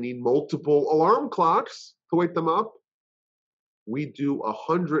sleeper, they need multiple alarm clocks to wake them up. We do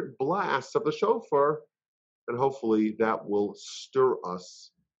 100 blasts of the shofar, and hopefully that will stir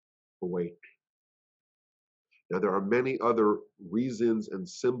us awake. Now, there are many other reasons and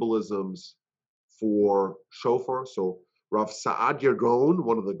symbolisms for shofar. So Rav Saadia Gaon,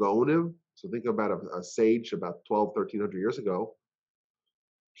 one of the Gaonim, so think about a sage about 1300 years ago,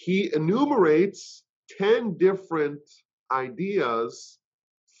 he enumerates 10 different ideas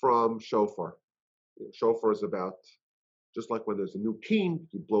from shofar. Shofar is about, just like when there's a new king,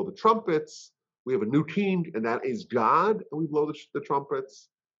 you blow the trumpets. We have a new king, and that is God, and we blow the trumpets.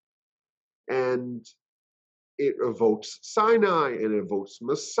 And it evokes Sinai, and it evokes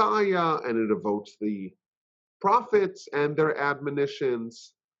Messiah, and it evokes the prophets and their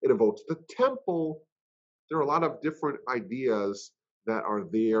admonitions. It evokes the temple. There are a lot of different ideas that are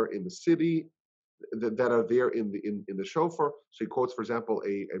there in the city that are there in the shofar. So he quotes, for example,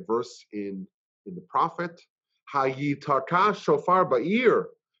 a verse in the prophet, Hayitaka shofar ba'ir.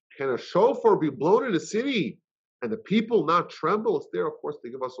 Can a shofar be blown in a city and the people not tremble? It's there, of course, to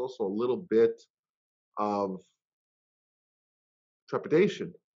give us also a little bit of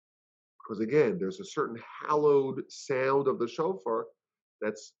trepidation. Because again, there's a certain hallowed sound of the shofar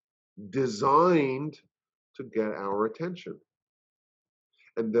that's designed to get our attention.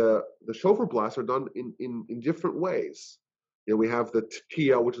 And the shofar blasts are done in different ways. We have the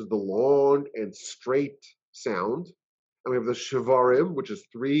tkiya, which is the long and straight sound. And we have the shivarim, which is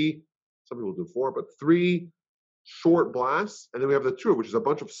three, some people do four, but three short blasts. And then we have the true, which is a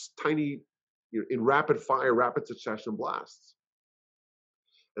bunch of tiny, in rapid fire, rapid succession blasts.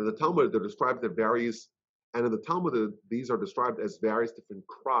 And the Talmud, they're described as various, and in the Talmud, these are described as various different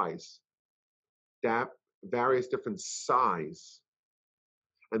cries, various different sighs.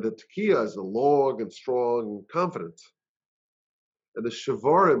 And the tkiya is long and strong and confident. And the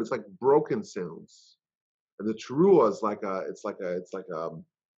shivarim is like broken sounds. And the teruah is it's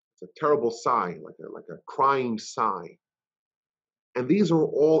a terrible sigh, like a crying sigh. And these are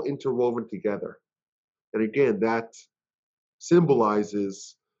all interwoven together. And again, that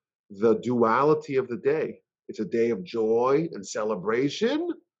symbolizes the duality of the day. It's a day of joy and celebration,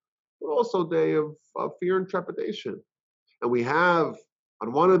 but also a day of fear and trepidation. And we have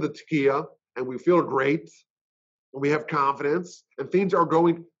on one of the tkiya, and we feel great, and we have confidence, and things are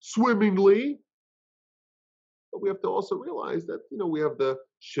going swimmingly. But we have to also realize that, we have the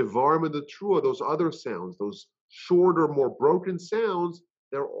shivarim and the trua, those other sounds, those shorter, more broken sounds,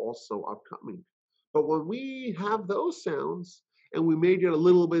 they're also upcoming. But when we have those sounds, and we may get a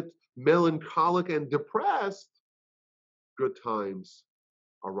little bit melancholic and depressed, good times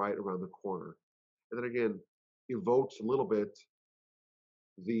are right around the corner. And then again, evokes a little bit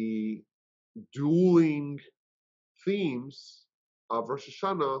the dueling themes of Rosh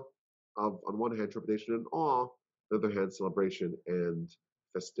Hashanah, of, on one hand, trepidation and awe, on the other hand, celebration and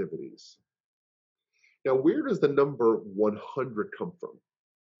festivities. Now, where does the number 100 come from?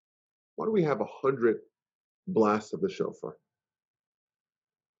 Why do we have 100 blasts of the shofar?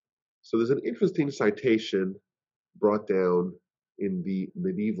 So there's an interesting citation brought down in the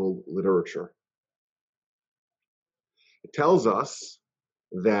medieval literature. It tells us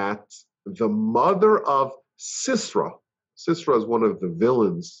that the mother of Sisera is one of the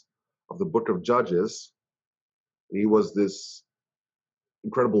villains of the book of Judges. He was this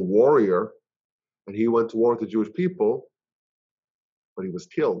incredible warrior, and he went to war with the Jewish people, but he was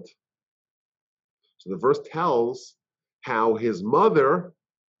killed. So the verse tells how his mother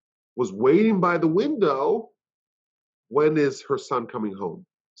was waiting by the window. When is her son coming home?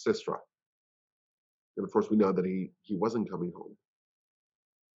 Sisera. And of course, we know that he wasn't coming home.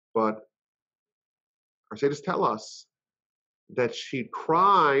 But our sages tell us that she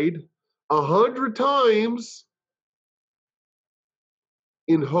cried 100 times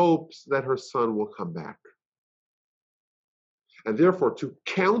in hopes that her son will come back. And therefore, to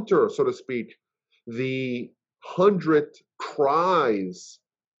counter, so to speak, the 100 cries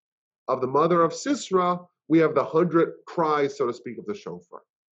of the mother of Sisera, we have the 100 cries, so to speak, of the shofar.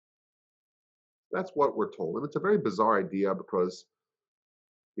 That's what we're told. And it's a very bizarre idea because,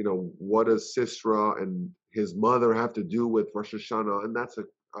 what does Sisera and his mother have to do with Rosh Hashanah? And that's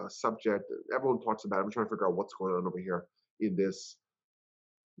a subject that everyone talks about. I'm trying to figure out what's going on over here in this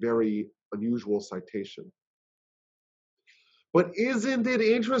very unusual citation. But isn't it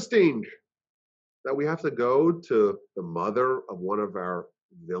interesting that we have to go to the mother of one of our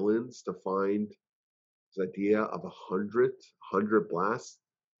villains to find this idea of 100 blasts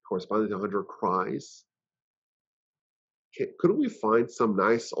corresponding to 100 cries? Couldn't we find some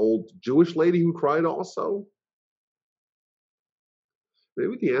nice old Jewish lady who cried also?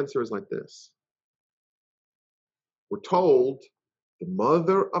 Maybe the answer is like this. We're told the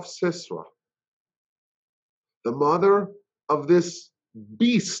mother of Sisera, the mother of this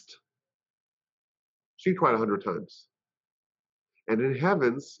beast, she cried 100 times. And in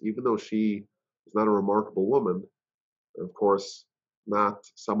heavens, even though she is not a remarkable woman, of course, not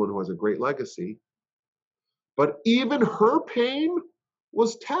someone who has a great legacy, but even her pain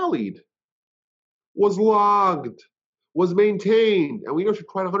was tallied, was logged, was maintained, and we know she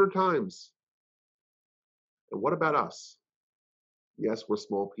cried 100 times. And what about us? Yes, we're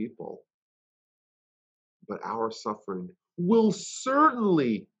small people, but our suffering will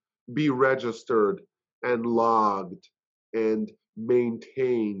certainly be registered and logged and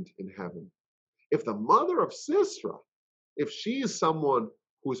maintained in heaven. If the mother of Sisera, if she is someone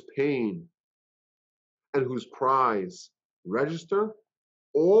whose pain and whose cries register,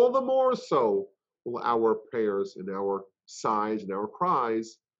 all the more so will our prayers and our sighs and our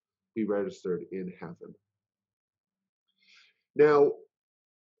cries be registered in heaven. Now,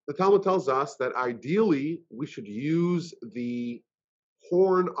 the Talmud tells us that ideally we should use the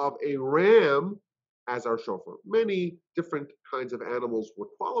horn of a ram as our shofar. Many different kinds of animals would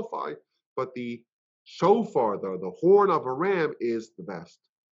qualify, but the shofar, the horn of a ram, is the best.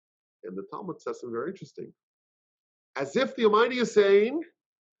 And the Talmud says something very interesting. As if the Almighty is saying,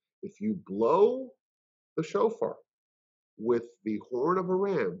 if you blow the shofar with the horn of a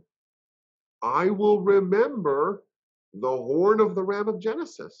ram, I will remember the horn of the ram of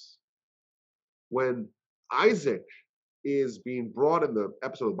Genesis. When Isaac is being brought in the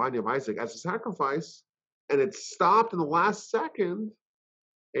episode of the binding of Isaac as a sacrifice, and it stopped in the last second,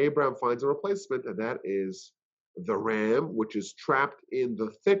 Abraham finds a replacement, and that is the ram, which is trapped in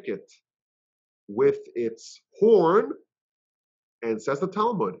the thicket with its horn. And says the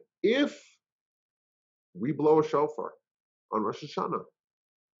Talmud, if we blow a shofar on Rosh Hashanah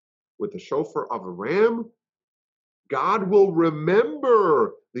with the shofar of a ram, God will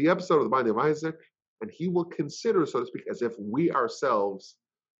remember the episode of the binding of Isaac, and he will consider, so to speak, as if we ourselves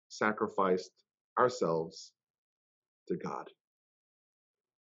sacrificed ourselves to God.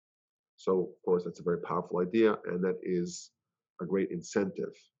 So, of course, that's a very powerful idea, and that is a great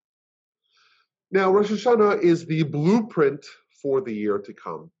incentive. Now, Rosh Hashanah is the blueprint for the year to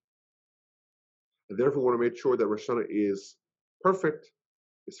come. And therefore, we want to make sure that Rosh Hashanah is perfect,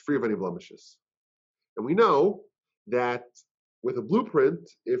 is free of any blemishes. And we know that with a blueprint,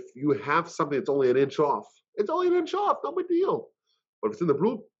 if you have something that's only an inch off, it's only an inch off, no big deal. But if it's in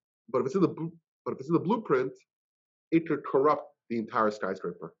the blueprint, it could corrupt the entire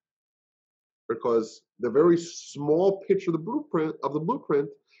skyscraper, because the very small picture of the blueprint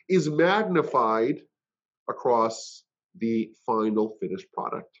is magnified across the final finished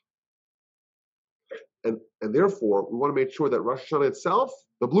product. And therefore, we want to make sure that Rosh Hashanah itself,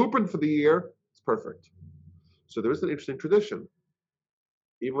 the blueprint for the year, is perfect. So there is an interesting tradition.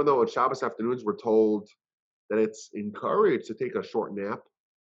 Even though on Shabbos afternoons we're told that it's encouraged to take a short nap,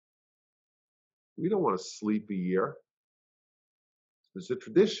 we don't want a sleepy year. There's a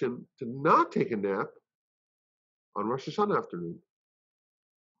tradition to not take a nap on Rosh Hashanah afternoon.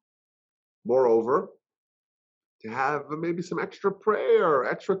 Moreover, to have maybe some extra prayer,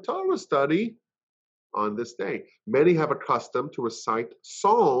 extra Torah study on this day. Many have a custom to recite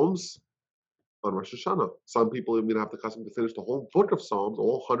Psalms on Rosh Hashanah. Some people even have the custom to finish the whole book of Psalms,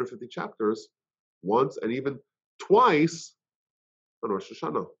 all 150 chapters, once and even twice on Rosh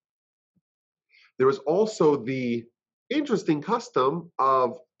Hashanah. There is also the interesting custom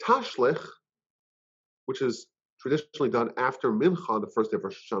of Tashlich, which is traditionally done after Mincha, the first day of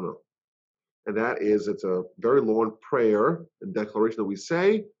Rosh Hashanah. And that is, it's a very long prayer and declaration that we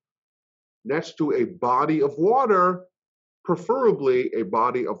say next to a body of water, preferably a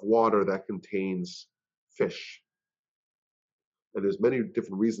body of water that contains fish. And there's many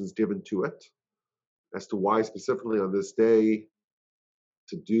different reasons given to it as to why specifically on this day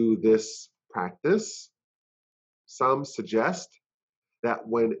to do this practice. Some suggest that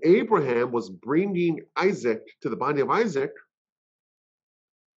when Abraham was bringing Isaac to the binding of Isaac,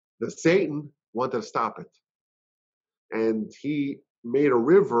 the Satan wanted to stop it. And he made a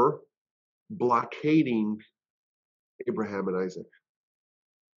river blockading Abraham and Isaac.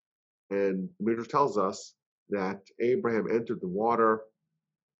 And the Midrash tells us that Abraham entered the water,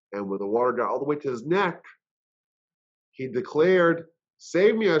 and when the water got all the way to his neck, he declared,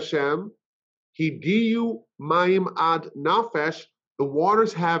 "Save me, Hashem, Higiyu Maim ad Nafesh, the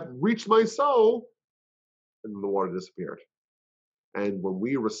waters have reached my soul," and then the water disappeared. And when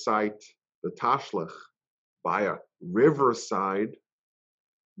we recite the Tashlich by a riverside,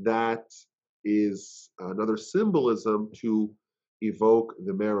 that is another symbolism to evoke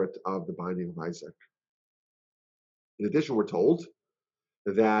the merit of the binding of Isaac. In addition, we're told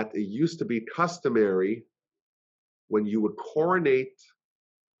that it used to be customary when you would coronate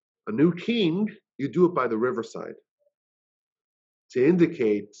a new king, you do it by the riverside to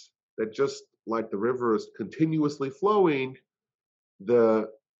indicate that just like the river is continuously flowing, the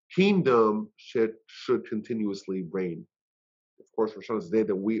kingdom should continuously reign. Of course, Rosh Hashanah is the day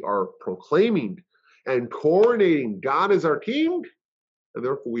that we are proclaiming and coronating God as our king, and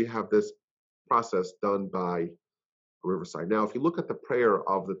therefore we have this process done by a riverside. Now, if you look at the prayer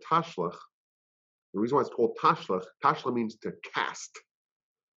of the Tashlich, the reason why it's called Tashlich means to cast.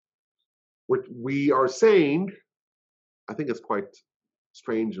 What we are saying, I think it's quite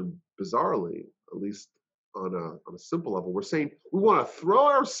strange and bizarrely, at least on a simple level, we're saying we want to throw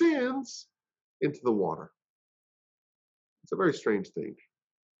our sins into the water. It's a very strange thing.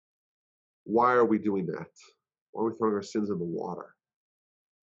 Why are we doing that? Why are we throwing our sins in the water?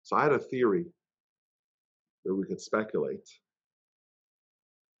 So I had a theory that we could speculate.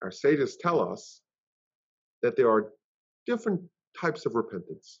 Our sages tell us that there are different types of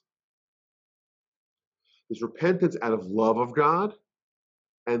repentance. There's repentance out of love of God,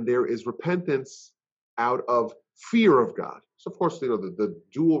 and there is repentance out of fear of God. So, of course, the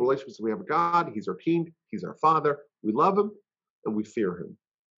dual relationships we have with God. He's our King, He's our Father. We love Him, and we fear Him.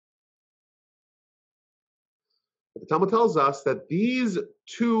 But the Talmud tells us that these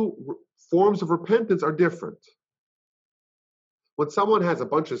two forms of repentance are different. When someone has a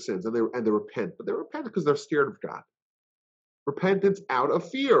bunch of sins and they repent, but they repent because they're scared of God. Repentance out of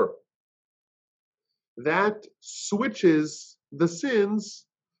fear. That switches the sins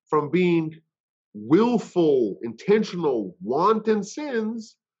from being willful, intentional, wanton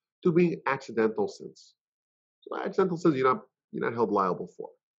sins to being accidental sins. So accidental sins you're not held liable for.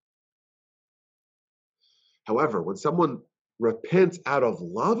 However, when someone repents out of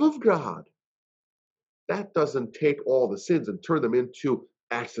love of God, that doesn't take all the sins and turn them into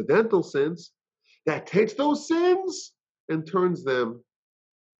accidental sins. That takes those sins and turns them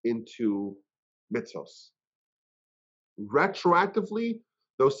into mitzvos. Retroactively,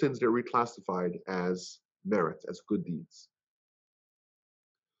 those sins get reclassified as merit, as good deeds.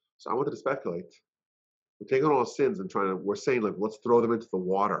 So I wanted to speculate. We're taking all sins and we're saying, like, let's throw them into the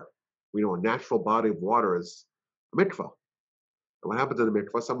water. We know a natural body of water is a mikvah. And what happens in a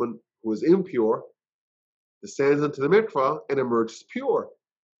mikvah? Someone who is impure descends into the mikvah and emerges pure.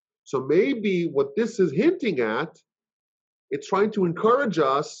 So maybe what this is hinting at, it's trying to encourage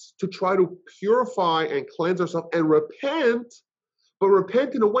us to try to purify and cleanse ourselves and repent, but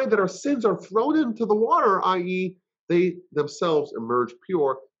repent in a way that our sins are thrown into the water, i.e., they themselves emerge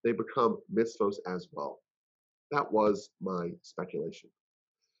pure, they become mitzvos as well. That was my speculation.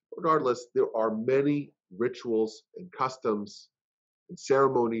 Regardless, there are many rituals and customs and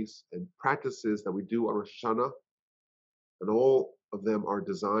ceremonies and practices that we do on Rosh Hashanah, and all of them are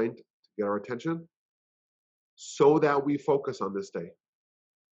designed to get our attention so that we focus on this day.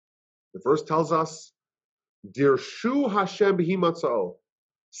 The verse tells us, Dirshu Hashem b'himatzao.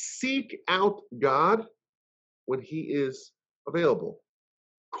 Seek out God when He is available.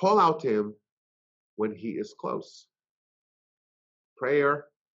 Call out to Him when He is close. Prayer,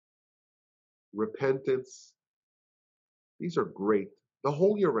 repentance, these are great the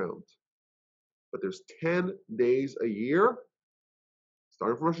whole year round. But there's 10 days a year,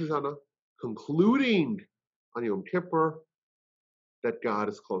 starting from Rosh Hashanah, concluding on Yom Kippur, that God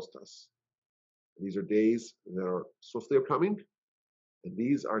is close to us. And these are days that are swiftly upcoming, and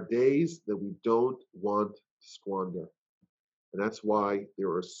these are days that we don't want to squander. And that's why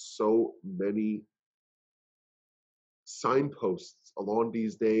there are so many signposts along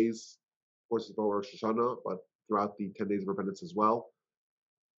these days, of course, it's about Rosh Hashanah, but throughout the 10 days of repentance as well,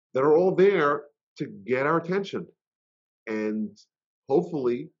 that are all there to get our attention. And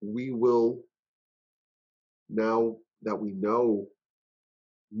hopefully we will, now that we know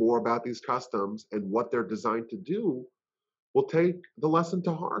more about these customs and what they're designed to do, we'll take the lesson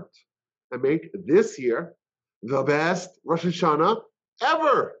to heart and make this year the best Rosh Hashanah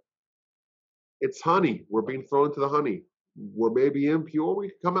ever. It's honey. We're being thrown into the honey. We're maybe impure.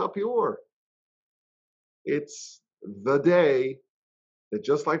 We come out pure. It's the day that,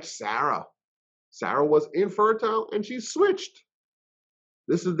 just like Sarah was infertile and she switched.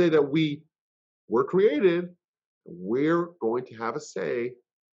 This is the day that we were created. We're going to have a say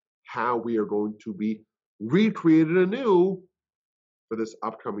how we are going to be recreated anew for this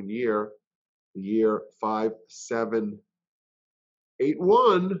upcoming year, the year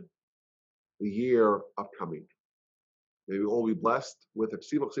 5781, the year upcoming. May we all be blessed with a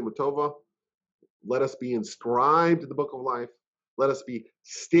Ksiva Tova. Let us be inscribed in the book of life. Let us be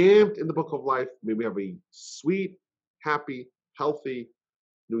stamped in the book of life. May we have a sweet, happy, healthy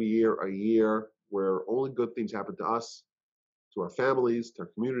new year, a year where only good things happen to us, to our families, to our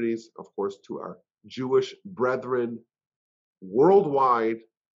communities, of course, to our Jewish brethren worldwide.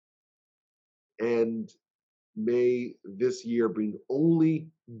 And may this year bring only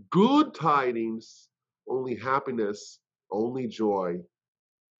good tidings, only happiness, only joy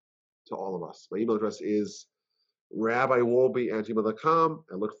to all of us. My email address is rabbiwolbe@gmail.com.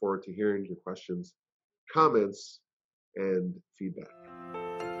 I look forward to hearing your questions, comments, and feedback.